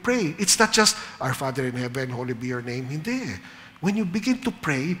 When you pray. It's not just, Our Father in heaven, holy be your name. Hindi. When you begin to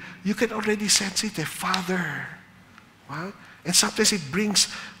pray, you can already sense it. Father. Diba? And sometimes it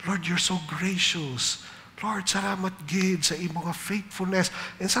brings, Lord, you're so gracious. Lord, salamat gid sa imong faithfulness.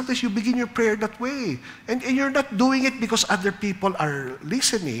 And sometimes you begin your prayer that way. And you're not doing it because other people are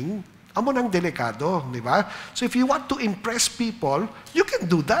listening. Amo nang delikado, di ba? So if you want to impress people, you can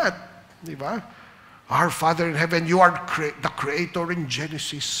do that. Di ba? Our Father in heaven, you are the creator in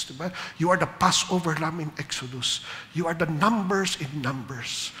Genesis. Di ba? You are the Passover lamb in Exodus. You are the numbers in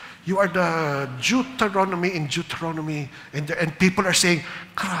Numbers. You are the Deuteronomy in Deuteronomy. And people are saying,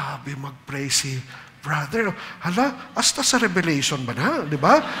 grabe mag-pray si brother. Hala, hasta sa Revelation ba na? Di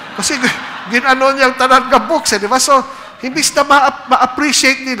ba? Kasi ginano niyang tanan ka books, di ba? So, himbis na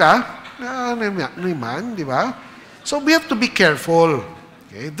ma-appreciate nila, naman, di ba? So, we have to be careful.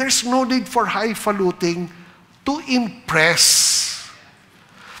 Okay? There's no need for highfalutin to impress.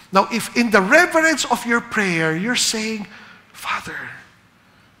 Now, if in the reverence of your prayer, you're saying, Father,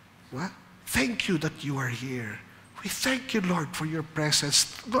 what? Thank you that you are here. We thank you, Lord, for your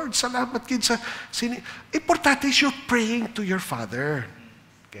presence. Lord, salamat kid sa importante is you're praying to your Father.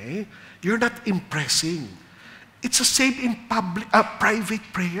 Okay? You're not impressing. It's the same in private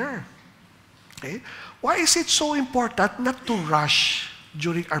prayer. Okay? Why is it so important not to rush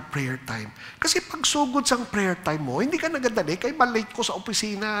during our prayer time? Kasi pag sugod sa prayer time mo, hindi ka nagadali, kay malate ko sa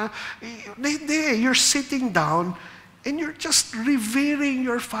opisina. Hindi, you're sitting down and you're just revering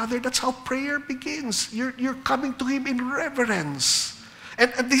your Father. That's how prayer begins. You're coming to Him in reverence.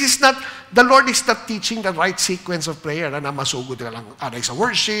 And this is not, the Lord is not teaching the right sequence of prayer na masugod ka lang anay sa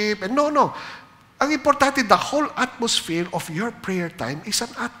worship. And no. Ang importante, the whole atmosphere of your prayer time is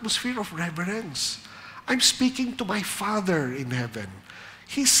an atmosphere of reverence. I'm speaking to my Father in heaven.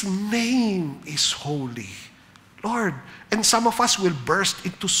 His name is holy. Lord, and some of us will burst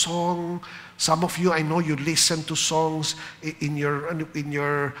into song. Some of you, I know you listen to songs in your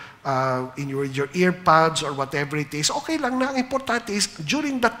earpods or whatever it is. Okay lang na. Ang importante is,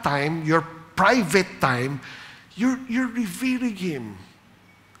 during that time, your private time, you're revering Him.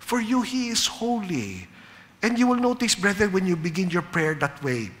 For you, He is holy. And you will notice, brother, when you begin your prayer that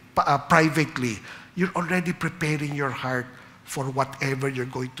way, privately, you're already preparing your heart for whatever you're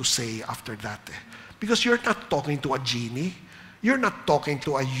going to say after that. Because you're not talking to a genie. You're not talking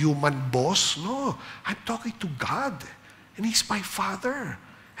to a human boss. No, I'm talking to God. And He's my Father.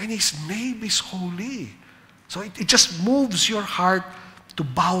 And His name is holy. So it just moves your heart to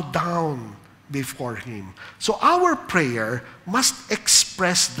bow down before Him. So our prayer must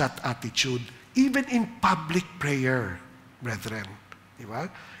express that attitude, even in public prayer, brethren. Diba?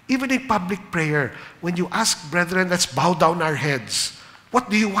 Even in public prayer, when you ask, brethren, let's bow down our heads, what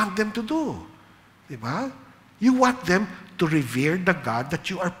do you want them to do? Diba? You want them to revere the God that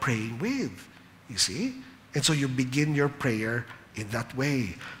you are praying with. You see? And so you begin your prayer in that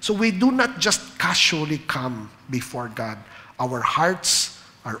way. So we do not just casually come before God. Our hearts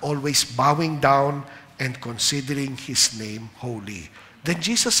are always bowing down and considering His name holy. Then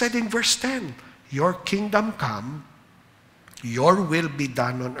Jesus said in verse 10, your kingdom come, your will be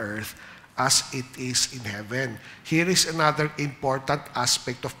done on earth as it is in heaven. Here is another important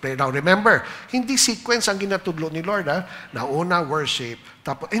aspect of prayer. Now remember, hindi sequence ang ginatudlo ni Lord. Nauna, worship.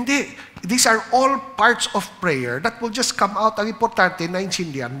 Tapos, hindi. These are all parts of prayer that will just come out. Ang importante,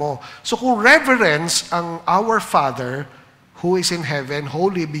 naintindihan mo. So kung reverence ang our Father who is in heaven,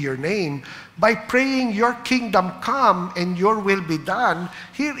 holy be your name, by praying your kingdom come and your will be done,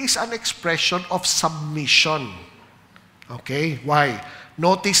 here is an expression of submission. Okay? Why?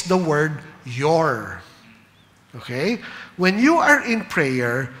 Notice the word your. Okay? When you are in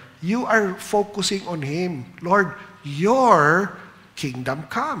prayer, you are focusing on Him. Lord, your kingdom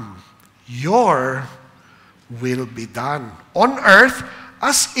come. Your will be done on earth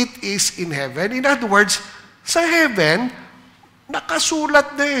as it is in heaven. In other words, sa heaven,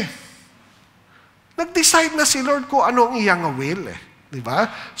 nakasulat na eh. Nag-decide na si Lord kung ano ang iyang will eh.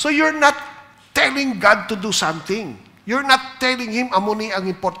 Diba? So you're not telling God to do something. You're not telling Him, amo ni ang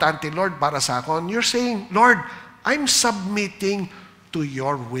importante, Lord, para sa akon. You're saying, Lord, I'm submitting to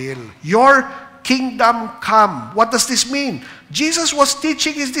your will. Your kingdom come. What does this mean? Jesus was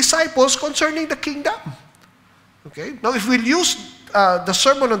teaching His disciples concerning the kingdom. Okay? Now, if we'll use the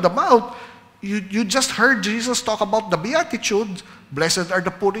Sermon on the Mount, you just heard Jesus talk about the Beatitudes. Blessed are the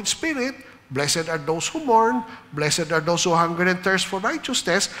poor in spirit. Blessed are those who mourn. Blessed are those who hunger and thirst for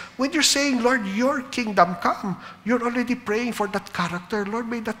righteousness. When you're saying, Lord, your kingdom come, you're already praying for that character. Lord,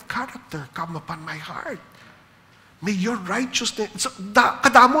 may that character come upon my heart. May your righteousness,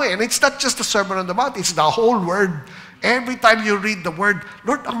 kadamo eh. And it's not just the Sermon on the Mount, it's the whole word. Every time you read the word,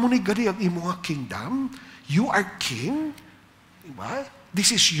 Lord, amo ni gani ang imong kingdom. You are king. Diba?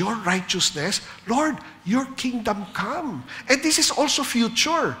 This is your righteousness. Lord, your kingdom come. And this is also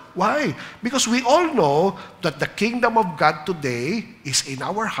future. Why? Because we all know that the kingdom of God today is in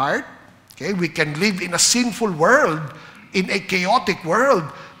our heart. Okay? We can live in a sinful world, in a chaotic world.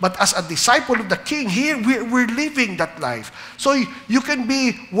 But as a disciple of the King, here we're living that life. So you can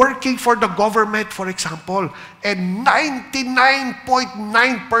be working for the government, for example, and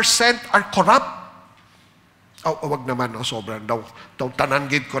 99.9% are corrupt. Oh, wag naman, no? Sobrang daw tanan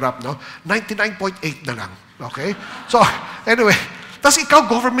gid corrupt, no? 99.8 na lang. Okay? So, anyway, tas ikaw,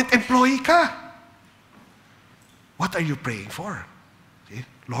 government employee ka. What are you praying for? Okay?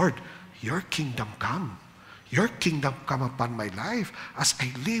 Lord, your kingdom come. Your kingdom come upon my life as I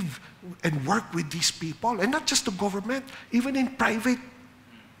live and work with these people. And not just the government, even in private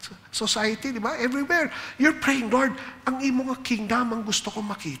society, di ba? Everywhere. You're praying, Lord, ang imong kingdom ang gusto kong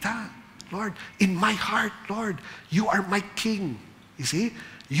makita. Lord, in my heart, Lord, you are my king. You see?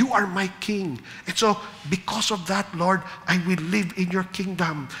 You are my king. And so, because of that, Lord, I will live in your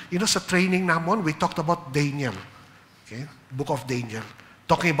kingdom. You know, sa training namon, we talked about Daniel. Okay? Book of Daniel.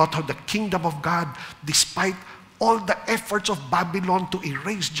 Talking about how the kingdom of God, despite all the efforts of Babylon to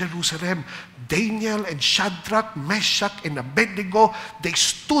erase Jerusalem, Daniel and Shadrach, Meshach, and Abednego, they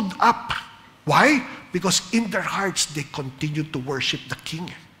stood up. Why? Because in their hearts, they continued to worship the king.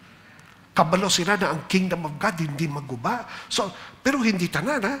 Kabalo sila na ang kingdom of God hindi maguba. So, pero hindi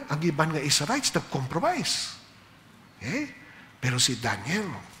tanan, ang iban nga Israelites nag-compromise. Okay? Pero si Daniel,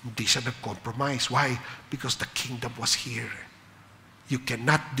 hindi siya nag-compromise. Why? Because the kingdom was here. You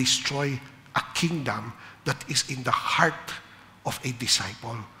cannot destroy a kingdom that is in the heart of a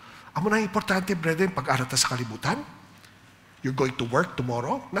disciple. Amo na importante, brethren, pag-arata sa kalibutan. You're going to work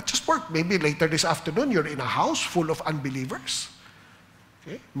tomorrow. Not just work. Maybe later this afternoon, you're in a house full of unbelievers.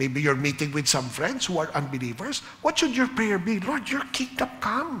 Okay? Maybe you're meeting with some friends who are unbelievers. What should your prayer be? Lord, your kingdom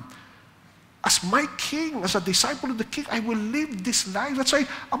come. As my king, as a disciple of the king, I will live this life. That's why,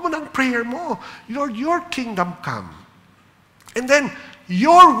 amo nang prayer mo. Lord, your kingdom come. And then,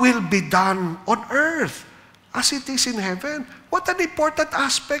 your will be done on earth as it is in heaven. What an important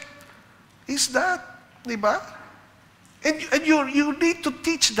aspect is that. Diba? And you need to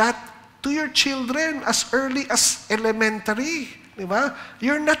teach that to your children as early as elementary. Di ba?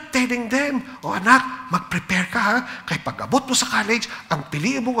 You're not telling them, oh anak, mag-prepare ka ha, kay pag-abot mo sa college, ang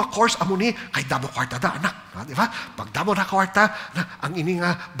piliin mo nga course amo ni, kay damo kwarta da, anak. Di ba? Pag damo na kwarta, ang ini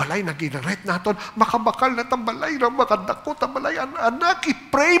nga balay na ginaret naton, makabakal na tambalay, na makadako tambalay, anak,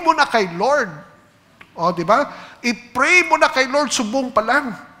 i-pray mo na kay Lord. O, di ba? I-pray mo na kay Lord, subong pa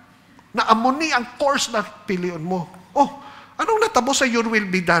lang, na amo ni ang course na piliin mo. Oh, anong natabo sa your will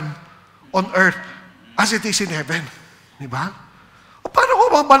be done on earth as it is in heaven? Di ba? O paano ko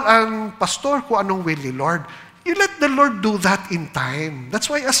mabalaan, pastor, kung anong will ni Lord? You let the Lord do that in time. That's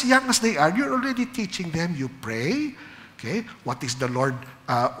why as young as they are, you're already teaching them. You pray. Okay? What is the Lord,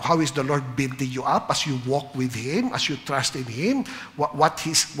 how is the Lord building you up as you walk with Him, as you trust in Him? What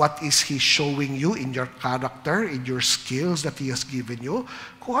is He showing you in your character, in your skills that He has given you?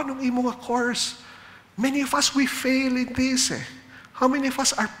 Kung anong imo nga course. Many of us, we fail in this. How many of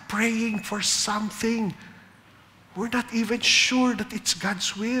us are praying for something? We're not even sure that it's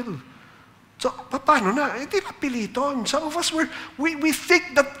God's will. So, paano na? Hindi na piliton. Some of us, we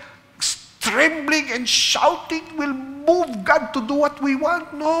think that trembling and shouting will move God to do what we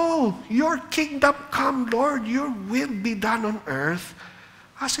want. No. Your kingdom come, Lord. Your will be done on earth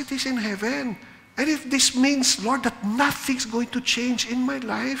as it is in heaven. And if this means, Lord, that nothing's going to change in my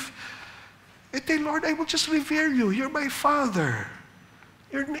life, Lord, I will just revere you. You're my Father.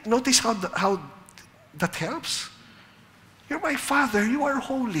 Notice how that helps? You're my Father. You are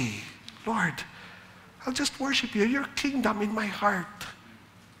holy. Lord, I'll just worship you. Your kingdom in my heart.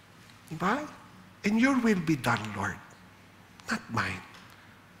 Diba? And your will be done, Lord. Not mine.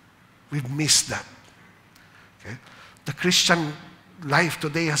 We've missed that. Okay? The Christian life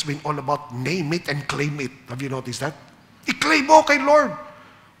today has been all about name it and claim it. Have you noticed that? I-claim mo kay Lord.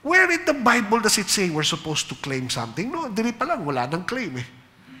 Where in the Bible does it say we're supposed to claim something? No, dili pa lang, wala nang claim eh.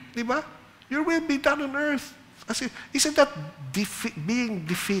 Diba? Your will be done on earth. Isn't that being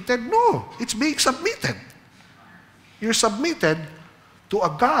defeated? No, it's being submitted. You're submitted to a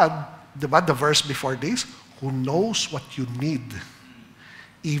God, diba, the verse before this, who knows what you need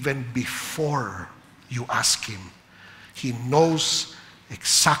even before you ask Him. He knows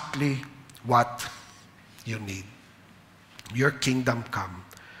exactly what you need. Your kingdom come.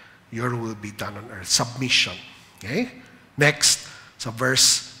 Your will be done on earth. Submission. Okay? Next, sa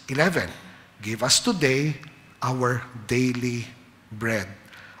verse 11. Give us today our daily bread.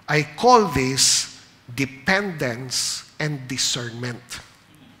 I call this dependence and discernment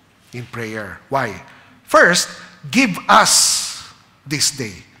in prayer. Why? First, give us this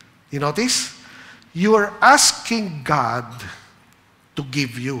day. You notice? You are asking God to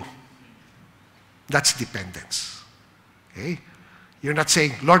give you. That's dependence. Okay? You're not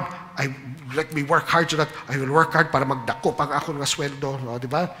saying, Lord, let me work hard so that I will work hard para magdako pang ako nga sweldo. No, di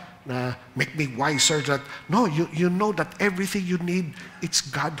ba? Na make me wiser. That, no, you know that everything you need, it's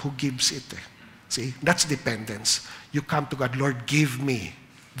God who gives it. See? That's dependence. You come to God, Lord, give me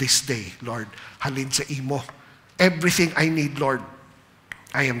this day, Lord. Halin sa imo. Everything I need, Lord.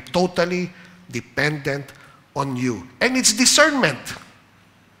 I am totally dependent on you. And it's discernment.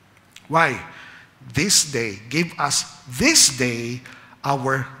 Why? This day, give us this day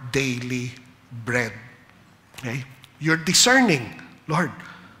our daily bread. Okay? You're discerning, Lord,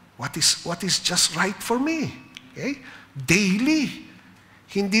 what is just right for me? Okay? Daily,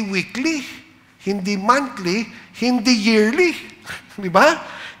 hindi weekly, hindi monthly, hindi yearly. Diba?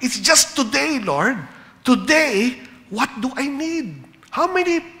 It's just today, Lord. Today, what do I need? How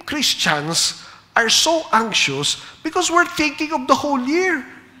many Christians are so anxious because we're thinking of the whole year?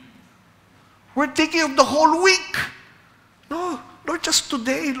 We're thinking of the whole week. No, Lord, just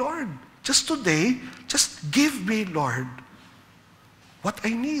today, Lord. Just today, just give me, Lord, what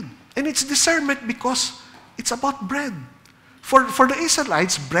I need. And it's discernment because it's about bread. For the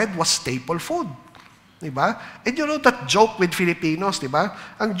Israelites, bread was staple food. Diba? And you know that joke with Filipinos, diba?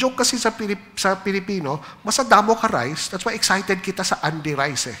 Ang joke kasi sa Pilipino, masadamo ka rice, that's why excited kita sa only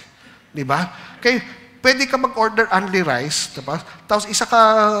rice eh. Diba? Okay, pwede ka mag-order only rice, diba? Tapos isa ka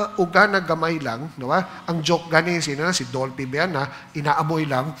uga na gamay lang, diba? Ang joke gani si Dolphy ba yan, na inaamoy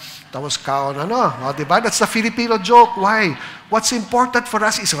lang, tapos kaon diba? That's the Filipino joke. Why? What's important for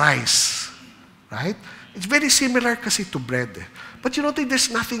us is rice. Right? It's very similar kasi to bread. But you know,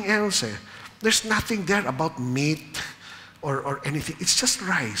 there's nothing else eh. There's nothing there about meat or anything. It's just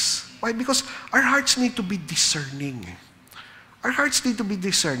rice. Why? Because our hearts need to be discerning. Our hearts need to be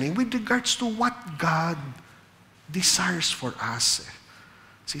discerning with regards to what God desires for us.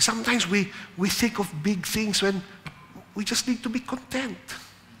 See, sometimes we think of big things when we just need to be content.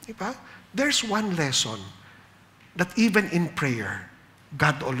 Diba? There's one lesson that even in prayer,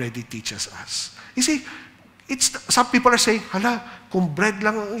 God already teaches us. You see, Some people are saying, hala, kung bread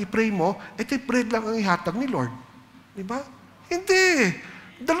lang ang i-pray mo, ito bread lang ang ihatag ni Lord. Diba? Hindi.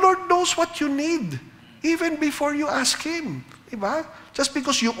 The Lord knows what you need, even before you ask Him. Diba? Just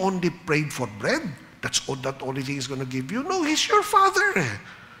because you only prayed for bread, that's not only thing He's going to give you. No, He's your Father.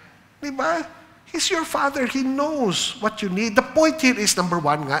 Diba? He's your Father. He knows what you need. The point here is, number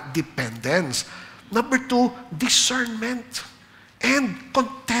one nga, dependence. Number two, discernment and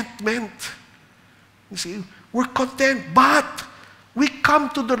contentment. You see, we're content, but we come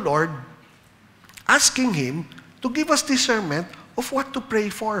to the Lord asking Him to give us discernment of what to pray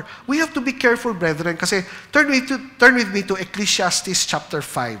for. We have to be careful, brethren, kasi turn with me to Ecclesiastes chapter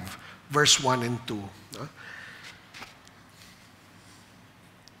 5, verse 1 and 2.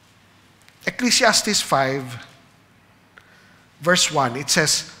 Ecclesiastes 5, verse 1, it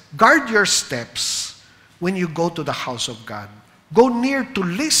says, guard your steps when you go to the house of God. Go near to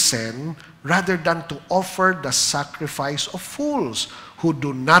listen rather than to offer the sacrifice of fools who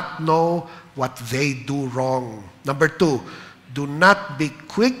do not know what they do wrong. Number two, do not be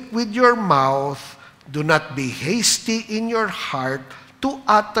quick with your mouth, do not be hasty in your heart to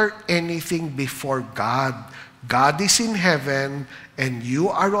utter anything before God. God is in heaven and you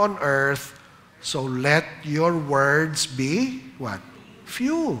are on earth, so let your words be what?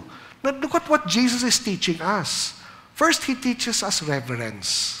 Few. Now look at what Jesus is teaching us. First, He teaches us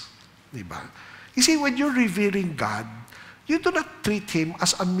reverence. Diba? You see, when you're revering God, you do not treat Him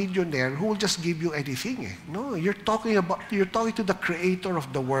as a millionaire who will just give you anything. No, you're talking to the Creator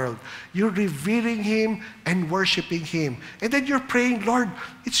of the world. You're revering Him and worshiping Him. And then you're praying, Lord,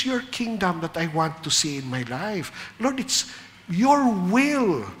 it's your kingdom that I want to see in my life. Lord, it's your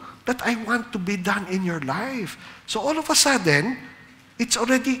will that I want to be done in your life. So all of a sudden, it's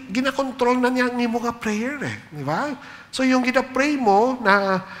already, ginakontrol na niya ang mga prayer Di ba? So yung ginapray mo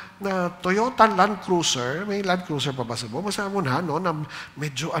na Toyota Land Cruiser, may Land Cruiser pa ba sa mo? Basta mo na, no, na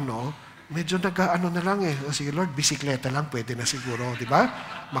medyo nag-ano na lang Sige Lord, bisikleta lang, pwede na siguro, di ba?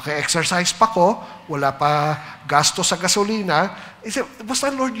 Maka-exercise pa ko, wala pa gasto sa gasolina.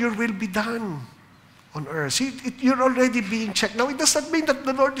 Basta Lord, your will be done on earth. See, you're already being checked. Now, it does not mean that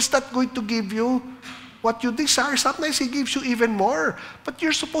the Lord is not going to give you what you desire. Sometimes He gives you even more. But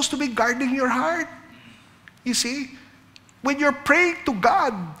you're supposed to be guarding your heart. You see? When you're praying to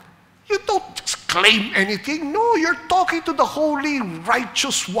God, you don't just claim anything. No, you're talking to the Holy,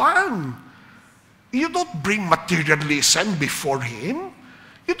 Righteous One. You don't bring materialism before Him.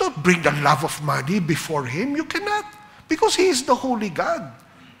 You don't bring the love of money before Him. You cannot. Because He is the Holy God.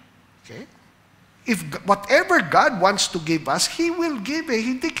 Okay? If whatever God wants to give us, He will give.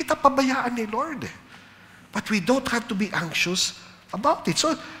 Hindi kita pabayaan ni Lord. But we don't have to be anxious about it.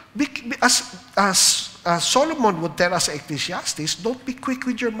 So, as Solomon would tell us in Ecclesiastes, don't be quick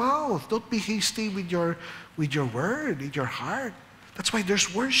with your mouth. Don't be hasty with your word, with your heart. That's why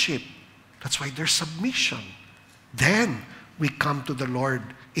there's worship. That's why there's submission. Then, we come to the Lord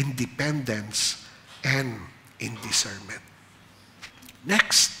in dependence and in discernment.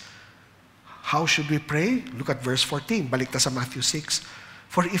 Next, how should we pray? Look at verse 14. Balik ta sa Matthew 6.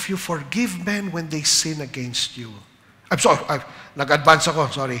 For if you forgive men when they sin against you. I'm sorry, nag-advance ako,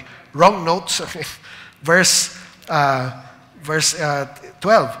 sorry. Wrong notes. Verse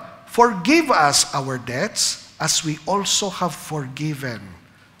 12. Forgive us our debts as we also have forgiven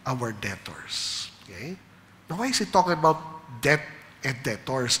our debtors. Okay? Now, why is he talking about debt and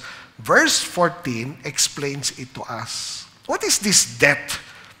debtors? Verse 14 explains it to us. What is this debt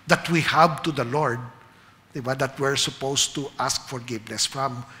that we have to the Lord? Diba, that we're supposed to ask forgiveness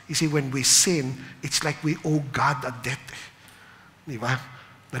from. You see, when we sin, it's like we owe God a debt. Diba?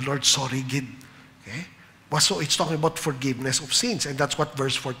 The Lord, sorry, gid. Okay? So it's talking about forgiveness of sins, and that's what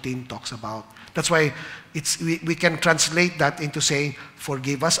verse 14 talks about. That's why we can translate that into saying,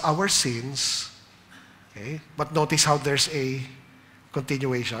 forgive us our sins. Okay? But notice how there's a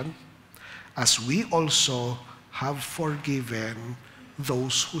continuation. As we also have forgiven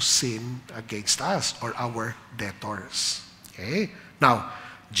those who sin against us or our debtors. Okay? Now,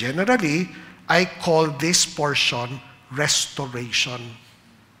 generally, I call this portion restoration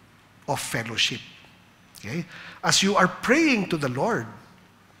of fellowship. Okay? As you are praying to the Lord,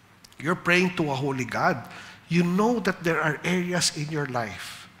 you're praying to a holy God, you know that there are areas in your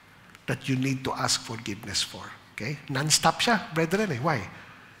life that you need to ask forgiveness for. Okay? Non-stop siya, brethren. Why?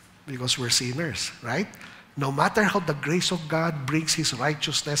 Because we're sinners, right? No matter how the grace of God brings His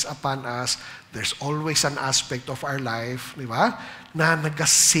righteousness upon us, there's always an aspect of our life, di ba, na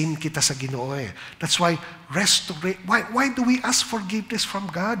nag-sin kita sa Ginoo. That's why, why do we ask forgiveness from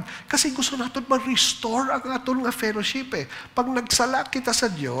God? Kasi gusto natin ma-restore ang aton nga fellowship. Pag nagsala kita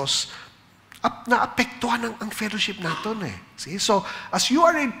sa Diyos, naapektuhan ang fellowship natin eh. See? So, as you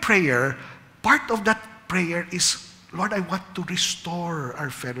are in prayer, part of that prayer is, Lord, I want to restore our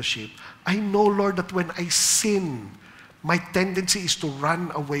fellowship. I know, Lord, that when I sin, my tendency is to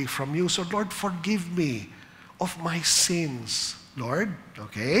run away from you. So, Lord, forgive me of my sins, Lord.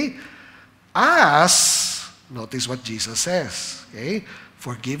 Okay? Notice what Jesus says. Okay?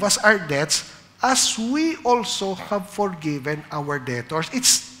 Forgive us our debts as we also have forgiven our debtors.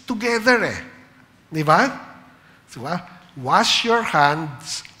 It's together eh. Di ba? Diba? Wash your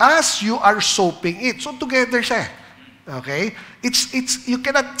hands as you are soaping it. So together siya. Okay? You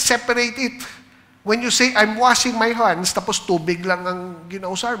cannot separate it. When you say, I'm washing my hands, tapos tubig lang ang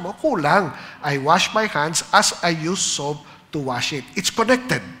ginausar mo, kulang. I wash my hands as I use soap to wash it. It's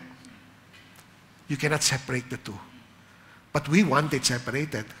connected. You cannot separate the two. But we want it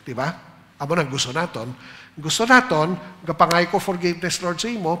separated. Di ba? Amo nang gusto naton, gapangay ko forgiveness, Lord, sa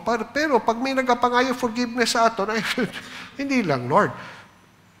imo, pero pag may nagapangay forgiveness sa aton, ay, hindi lang, Lord.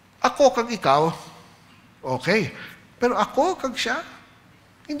 Ako kag ikaw, okay. Pero ako kag siya,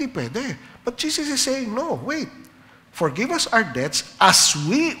 hindi pwede. But Jesus is saying, no, wait. Forgive us our debts as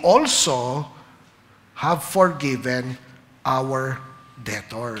we also have forgiven our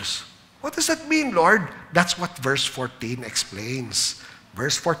debtors. What does that mean, Lord? That's what verse 14 explains.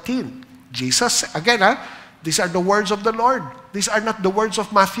 Verse 14, Jesus, again, these are the words of the Lord. These are not the words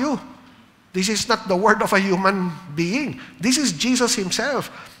of Matthew. This is not the word of a human being. This is Jesus himself.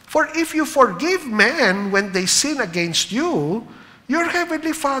 For if you forgive men when they sin against you, your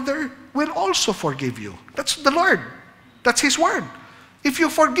heavenly Father will also forgive you. That's the Lord. That's his word. If you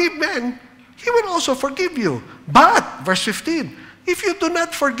forgive men, he will also forgive you. But, verse 15, if you do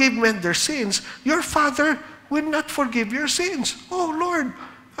not forgive men their sins, your Father will not forgive your sins. Oh, Lord,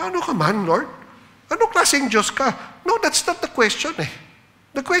 ano ka man, Lord? Anong klaseng Diyos ka? No, that's not the question eh.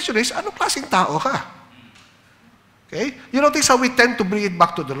 The question is, anong klaseng tao ka? Okay? You notice how we tend to bring it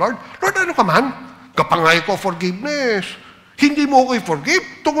back to the Lord? Lord, ano ka man? Kapangay ko forgiveness. Hindi mo ko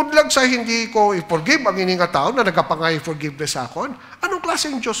i-forgive. Tungod lang sa hindi ko i-forgive ang ining tao na nagkapangay forgiveness sa akon. Anong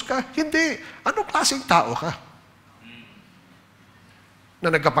klaseng Diyos ka? Hindi. Anong klaseng tao ka?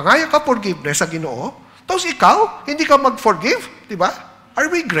 Na nagkapangay ka forgiveness sa Ginoo, tapos ikaw, hindi ka mag-forgive? Di ba? Are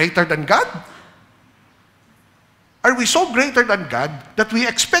we greater than God? Are we so greater than God that we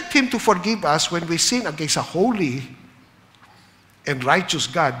expect Him to forgive us when we sin against a holy and righteous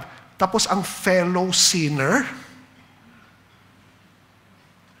God, tapos ang fellow sinner,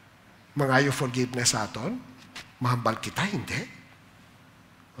 mangayo forgiveness sa aton? Mahambal kita, hindi.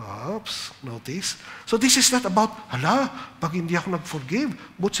 Oops, notice? So this is not about, pag hindi ako nag-forgive,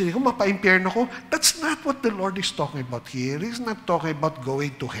 but sila ko, mapa-impyerno ko. That's not what the Lord is talking about here. He's not talking about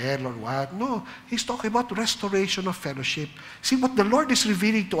going to hell or what. No, He's talking about restoration of fellowship. See, what the Lord is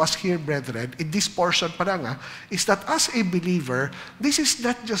revealing to us here, brethren, in this portion pa lang, is that as a believer, this is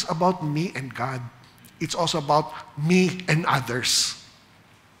not just about me and God. It's also about me and others.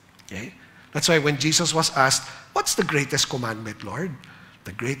 Okay? That's why when Jesus was asked, what's the greatest commandment, Lord?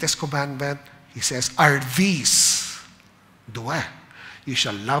 The greatest commandment, He says, are these. Dua. You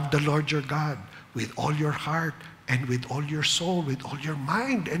shall love the Lord your God with all your heart and with all your soul, with all your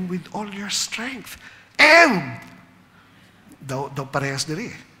mind, and with all your strength. And, daw parehas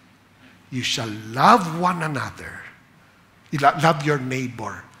diri, you shall love one another. You love your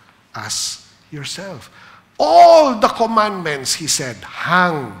neighbor as yourself. All the commandments, He said,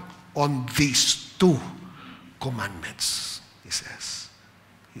 hang on these two commandments, He says.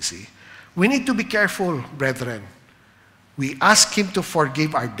 You see, we need to be careful, brethren. We ask Him to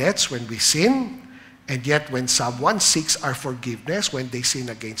forgive our debts when we sin, and yet when someone seeks our forgiveness when they sin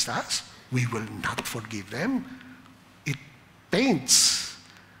against us, we will not forgive them. It paints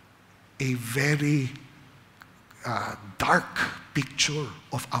a very dark picture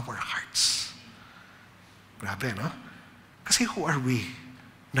of our hearts. Grabe, no? Kasi who are we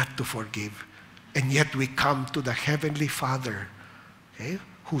not to forgive? And yet we come to the Heavenly Father, okay,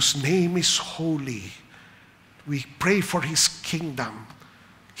 whose name is holy. We pray for His kingdom,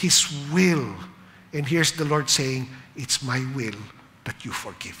 His will. And here's the Lord saying, it's my will that you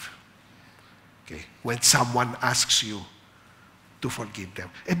forgive. Okay? When someone asks you to forgive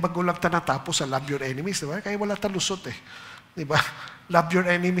them. Bago lang ta natapos sa love your enemies, diba? Kaya wala talusot eh. Diba? Love your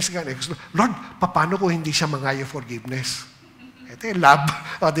enemies nga. Lord, paano ko hindi siya mangayo forgiveness? Ito yung love.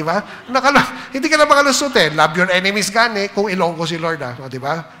 O, di ba? Hindi ka na makalusot eh. Love your enemies gani kung Ilonggo si Lord. O, di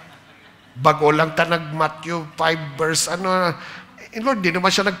ba? Bago lang ta nag-Matthew 5 verse, Lord, di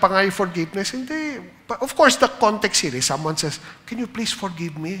naman siya nagpangayo forgiveness. Hindi. But of course, the context here is someone says, can you please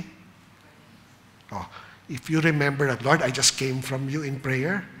forgive me? Oh, if you remember that, Lord, I just came from you in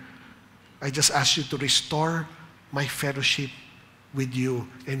prayer. I just ask you to restore my fellowship with you.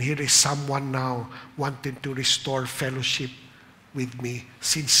 And here is someone now wanting to restore fellowship with me.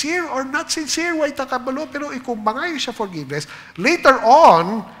 Sincere or not sincere, why takabalo, pero ikumbangay siya forgiveness. Later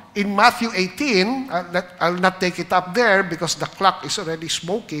on, in Matthew 18, I'll not take it up there because the clock is already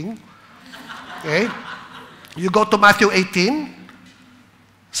smoking. Okay? You go to Matthew 18,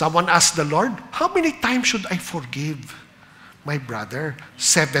 someone asked the Lord, how many times should I forgive my brother?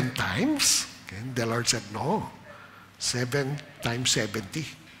 7 times? Okay? The Lord said, no. 7 times 70.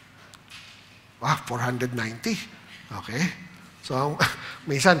 490. Okay? So,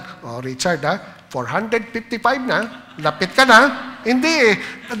 minsan, Richard, 455 na, lapit ka na. Hindi eh.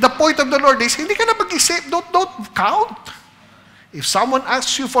 The point of the Lord is, hindi ka na mag-isip, don't count. If someone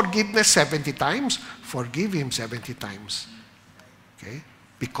asks you forgiveness 70 times, forgive him 70 times. Okay?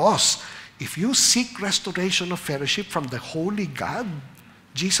 Because if you seek restoration of fellowship from the Holy God,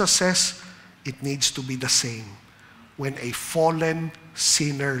 Jesus says, it needs to be the same. When a fallen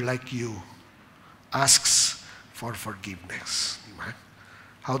sinner like you asks for forgiveness.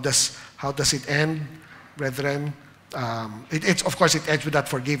 How does it end, brethren? Of course, it ends with that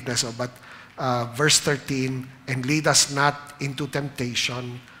forgiveness. But verse 13, and lead us not into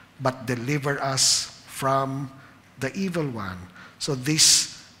temptation, but deliver us from the evil one. So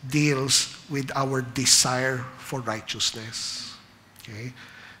this deals with our desire for righteousness. Okay?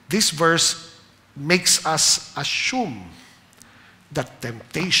 This verse makes us assume that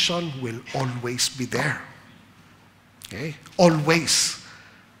temptation will always be there. Okay? Always.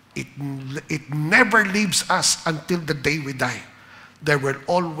 It never leaves us until the day we die. There will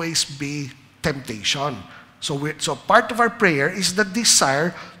always be temptation. So part of our prayer is the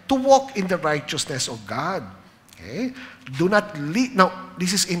desire to walk in the righteousness of God. Okay? Do not lead. Now,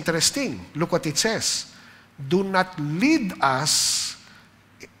 this is interesting. Look what it says. Do not lead us.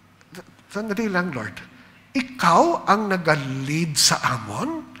 Sandali lang, Lord. Ikaw ang nag-lead sa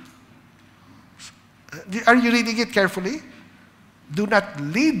amon? Are you reading it carefully? Do not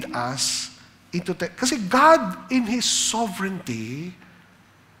lead us into kasi God in His sovereignty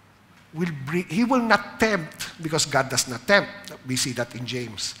He will not tempt, because God does not tempt. We see that in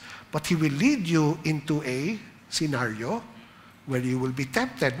James. But He will lead you into a scenario where you will be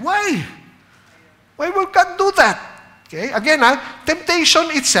tempted. Why? Why will God do that? Okay? Again,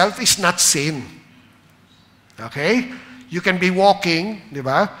 temptation itself is not sin. Okay? You can be walking, di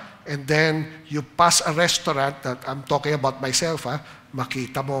ba? And then you pass a restaurant that I'm talking about myself,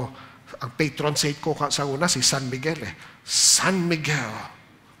 makita mo, ang patron saint ko sa una, si San Miguel. San Miguel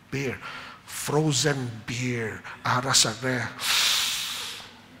beer. Frozen beer. Arasare.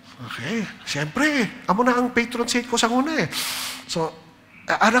 Okay? Siyempre, amo na ang patron saint ko sa una So,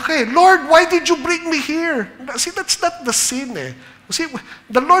 Lord, why did you bring me here? See, that's not the sin See,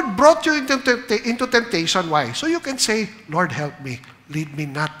 the Lord brought you into temptation. Why? So you can say, Lord, help me. Lead me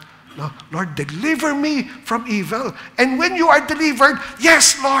not. No, Lord, deliver me from evil. And when you are delivered,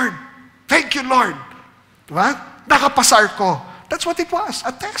 yes, Lord. Thank you, Lord. Diba? Nakapasar ko. That's what it was,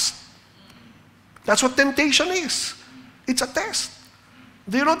 a test. That's what temptation is. It's a test.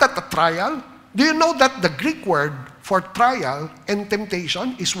 Do you know that a trial? Do you know that the Greek word for trial and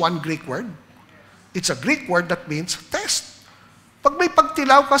temptation is one Greek word? It's a Greek word that means test. Pag may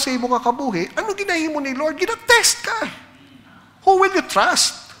pagtilaw ka sa imong kabuhi, ano ginahimo ni Lord? Gina-test ka. Who will you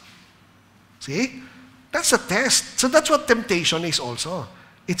trust? See? That's a test. So that's what temptation is also.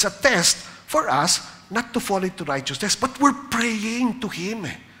 It's a test for us not to fall into righteousness, but we're praying to Him.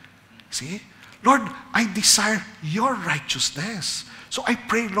 See? Lord, I desire your righteousness. So I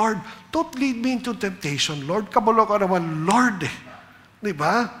pray, Lord, don't lead me into temptation. Lord, kabalo ka naman, Lord.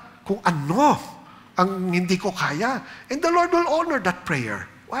 Diba? Kung ano ang hindi ko kaya. And the Lord will honor that prayer.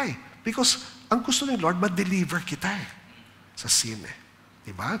 Why? Because ang gusto ni Lord, ma-deliver kita sa sin.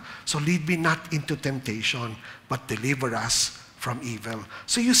 Diba? So lead me not into temptation, but deliver us from evil.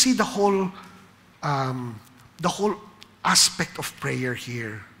 So you see the whole aspect of prayer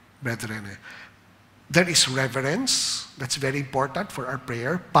here, brethren. There is reverence. That's very important for our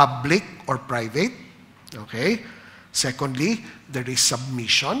prayer. Public or private. Okay? Secondly, there is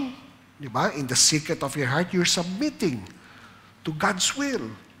submission. Diba? In the secret of your heart, you're submitting to God's will.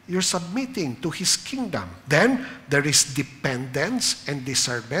 You're submitting to His kingdom. Then, there is dependence and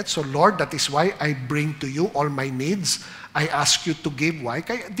discernment. So, Lord, that is why I bring to you all my needs. I ask you to give. Why?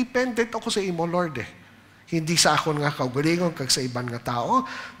 Kaya dependent ako sa imo, Lord. Hindi sa akon nga kaugalingon kag sa iban nga tao.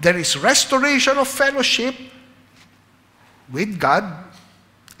 There is restoration of fellowship with God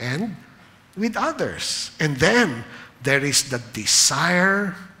and with others. And then, there is the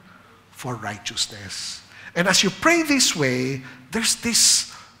desire for righteousness. And as you pray this way, there's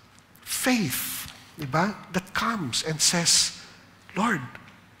this faith, diba? That comes and says, Lord,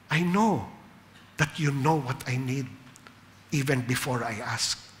 I know that you know what I need even before I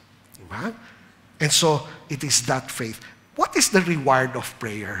ask. Diba? And so, it is that faith. What is the reward of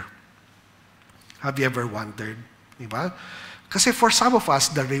prayer? Have you ever wondered? Diba? Kasi for some of us,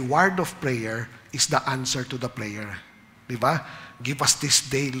 the reward of prayer is the answer to the prayer. Diba? Give us this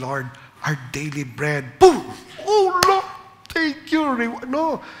day, Lord, our daily bread. Boom! Oh, Lord, thank you.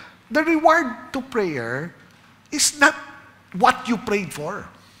 No, the reward to prayer is not what you prayed for.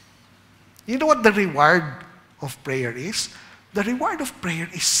 You know what the reward of prayer is? The reward of prayer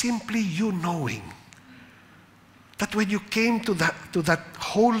is simply you knowing that when you came to that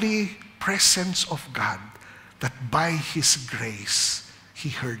holy presence of God, that by His grace, He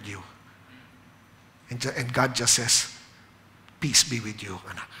heard you. And God just says, peace be with you,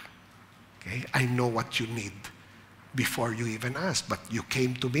 anak. Okay? I know what you need before you even ask, but you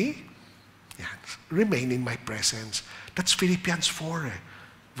came to me, remain in my presence. That's Philippians 4,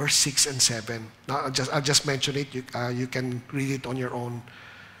 verse 6 and 7. Now, I'll just mention it. You can read it on your own.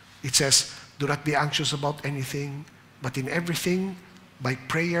 It says, do not be anxious about anything, but in everything, by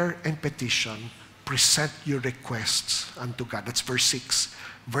prayer and petition, present your requests unto God. That's verse 6.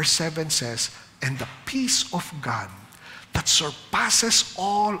 Verse 7 says, and the peace of God that surpasses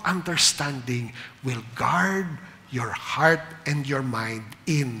all understanding will guard your heart and your mind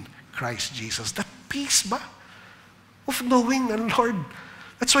in Christ Jesus. That peace ba? Of knowing the Lord.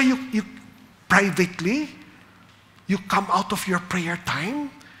 That's why you privately, you come out of your prayer time,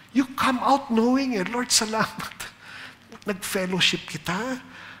 you come out knowing, Lord, salamat. Nag-fellowship kita.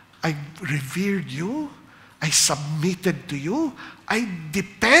 I revered you. I submitted to you. I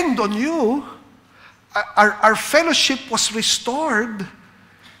depend on you. Our fellowship was restored.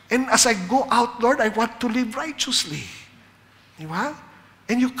 And as I go out, Lord, I want to live righteously. Diba?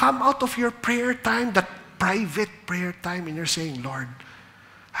 And you come out of your prayer time, that private prayer time, and you're saying, Lord,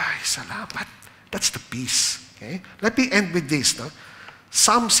 ay, salamat. That's the peace. Okay? Let me end with this. No?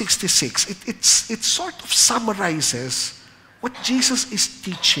 Psalm 66, it sort of summarizes what Jesus is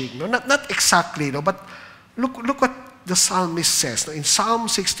teaching. No? Not exactly, no? But look what the psalmist says. No? In Psalm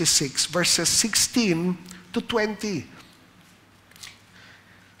 66, verses 16 to 20,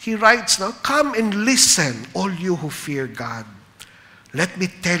 he writes, now, come and listen, all you who fear God. Let me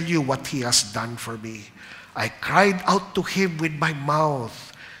tell you what He has done for me. I cried out to Him with my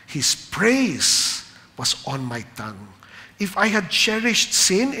mouth. His praise was on my tongue. If I had cherished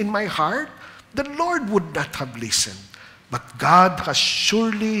sin in my heart, the Lord would not have listened. But God has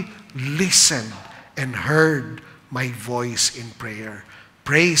surely listened and heard my voice in prayer.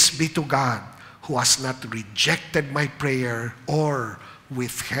 Praise be to God, who has not rejected my prayer or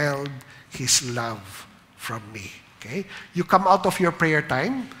withheld His love from me. Okay? You come out of your prayer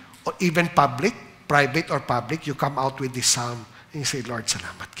time, or even public, private or public, you come out with this psalm, and you say, Lord,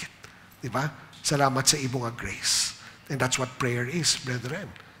 salamat kit. Diba? Salamat sa imong grace. And that's what prayer is,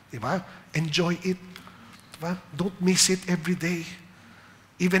 brethren. Diba? Enjoy it. Diba? Don't miss it every day.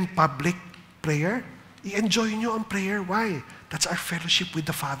 Even public prayer, i-enjoy nyo ang prayer. Why? That's our fellowship with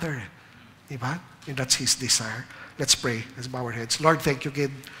the Father. Diba? And that's His desire. Let's pray. Let's bow our heads. Lord, thank you,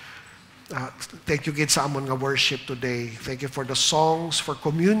 Gid. Thank you, Gid, sa amon nga worship today. Thank you for the songs, for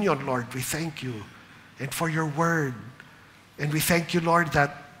communion, Lord. We thank you. And for your word. And we thank you, Lord,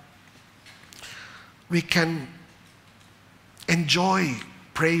 that we can enjoy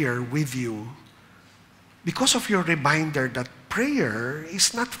prayer with you because of your reminder that prayer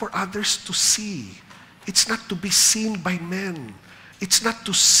is not for others to see. It's not to be seen by men. It's not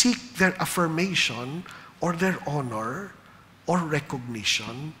to seek their affirmation or their honor or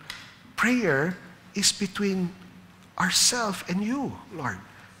recognition. Prayer is between ourselves and you, Lord.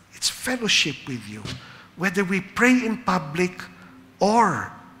 It's fellowship with you. Whether we pray in public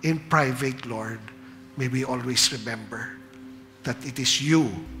or in private, Lord, may we always remember that it is you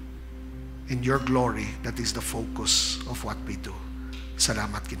and your glory that is the focus of what we do.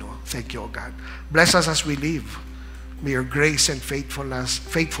 Salamat, Ginoo. Thank you, O God. Bless us as we live. May your grace and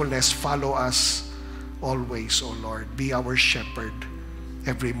faithfulness follow us always, O Lord. Be our shepherd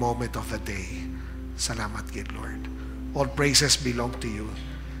every moment of the day. Salamat, Gid, Lord. All praises belong to you.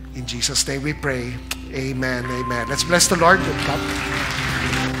 In Jesus' name we pray. Amen. Amen. Let's bless the Lord.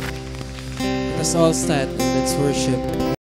 Let's all stand and let's worship.